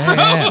beds, bro?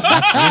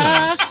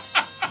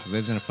 absolutely.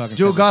 Lives in a fucking.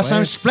 You separate got some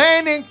place.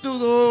 explaining to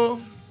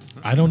do.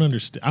 I don't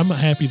understand. I'm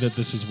happy that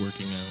this is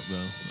working out,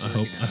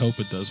 though. I hope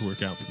it does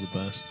work out for the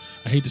best.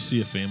 I hate to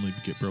see a family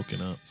get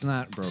broken up. It's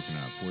not broken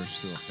up. We're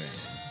still a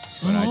family.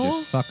 but I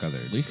just fuck other.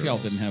 At least y'all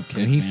didn't have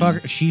kids. And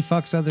man. she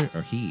fucks other,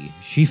 or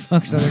she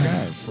fucks other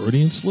guys.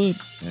 Freudian slip.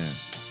 Yeah.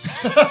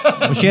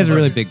 Well, she has a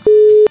really big.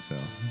 So.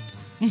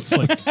 It's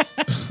like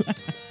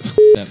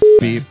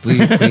Bleep,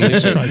 bleep,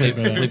 bleep. Probably take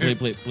that out.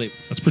 Bleep.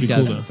 That's pretty She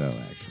cool doesn't, though. though,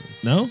 actually.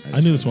 No, I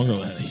knew this one girl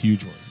that had a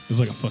huge one. It was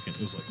like a fucking. It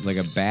was like It's like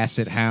a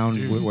basset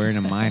hound wearing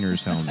a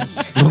miner's helmet.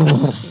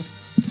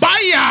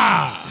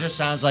 Baya. Just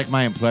sounds like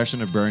my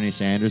impression of Bernie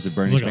Sanders. If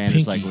Bernie It's like a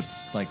Sanders pinky. would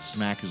like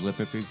smack his lip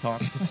if he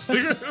talked.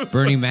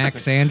 Bernie Mac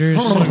Sanders.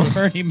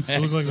 Bernie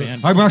Mac looked like that.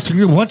 Sanders. I'm asking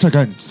you once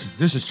again.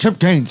 This is Chip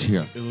Gaines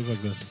here. It looked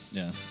like that.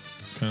 Yeah.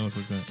 Kind of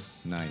looked like that.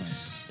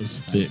 Nice. It was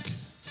thick,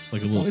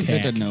 like a It's little always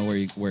cat. good to know where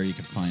you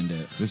can find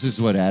it. This is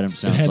what Adam It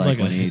sounds had like like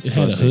when he a. eats It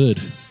had a pussy. hood.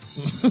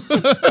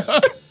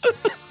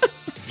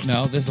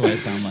 No, this is what I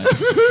sound like.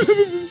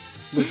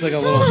 Looks like a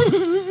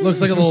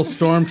little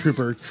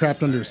stormtrooper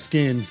trapped under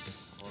skin.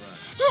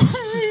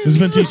 This has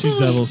been Teach These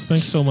Devils.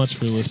 Thanks so much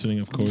for listening,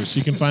 of course.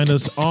 You can find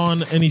us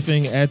on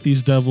anything at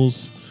These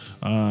Devils.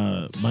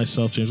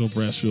 Myself, James Will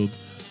Brassfield,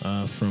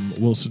 from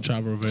Wilson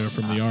Chava Rivera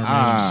from the Army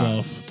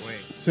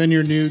himself. Send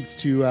your nudes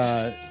to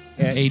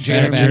Jeremy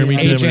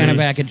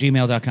ajanaback at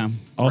gmail.com.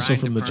 Also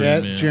from the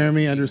J Man.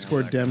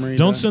 Jeremy_Demery.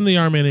 Don't send the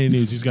Army any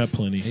news. He's got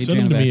plenty. Send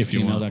them to me if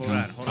you want.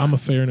 gmail.com. I'm a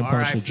fair and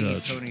impartial R.I.P.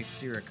 judge. Tony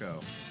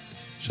Sirico.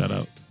 Shout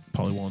out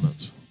Polly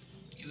Walnuts.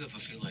 You ever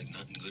feel like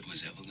nothing good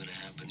was ever gonna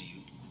happen to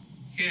you?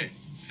 Yeah,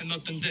 and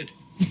nothing did.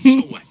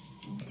 So what?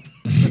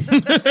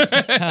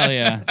 Hell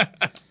yeah.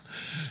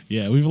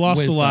 Yeah, we've lost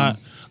Wisdom. a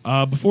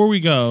lot. Before we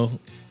go,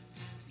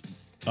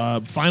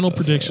 final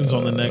predictions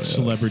on the next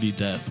celebrity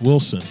death.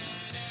 Wilson.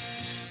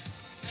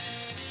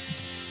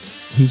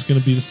 Who's going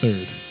to be the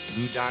third?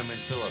 Lou Diamond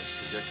Phillips,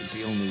 because there can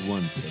be only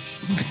one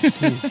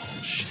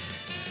bitch.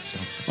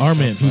 Our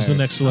man, who's the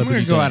next I'm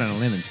celebrity going to go death? out on a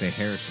limb and say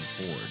Harrison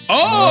Ford.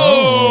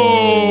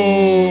 Oh!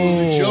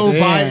 Joe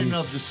Damn. Biden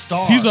of the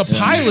stars. He's a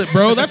pilot,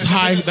 bro. That's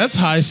high. That's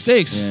high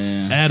stakes.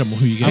 Yeah. Adam,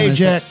 who you got? Hey,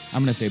 Jet.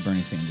 I'm gonna say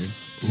Bernie Sanders.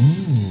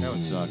 That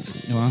would suck.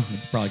 Well,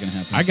 it's probably gonna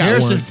happen. I got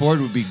Harrison one.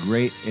 Ford would be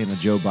great in a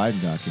Joe Biden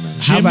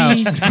documentary.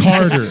 Jimmy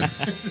Carter.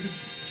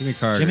 Jimmy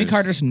Carter. Jimmy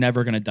Carter's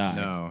never gonna die.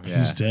 No, yeah.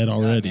 He's dead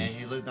already. Man,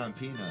 he lived on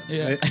peanuts.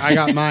 Yeah. I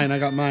got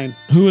mine.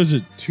 Who is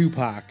it?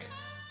 Tupac.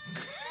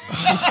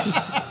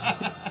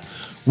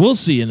 We'll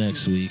see you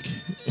next week.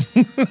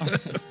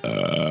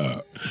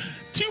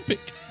 Tupac.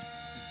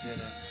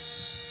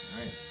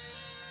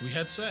 We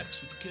had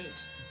sex with the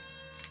kids.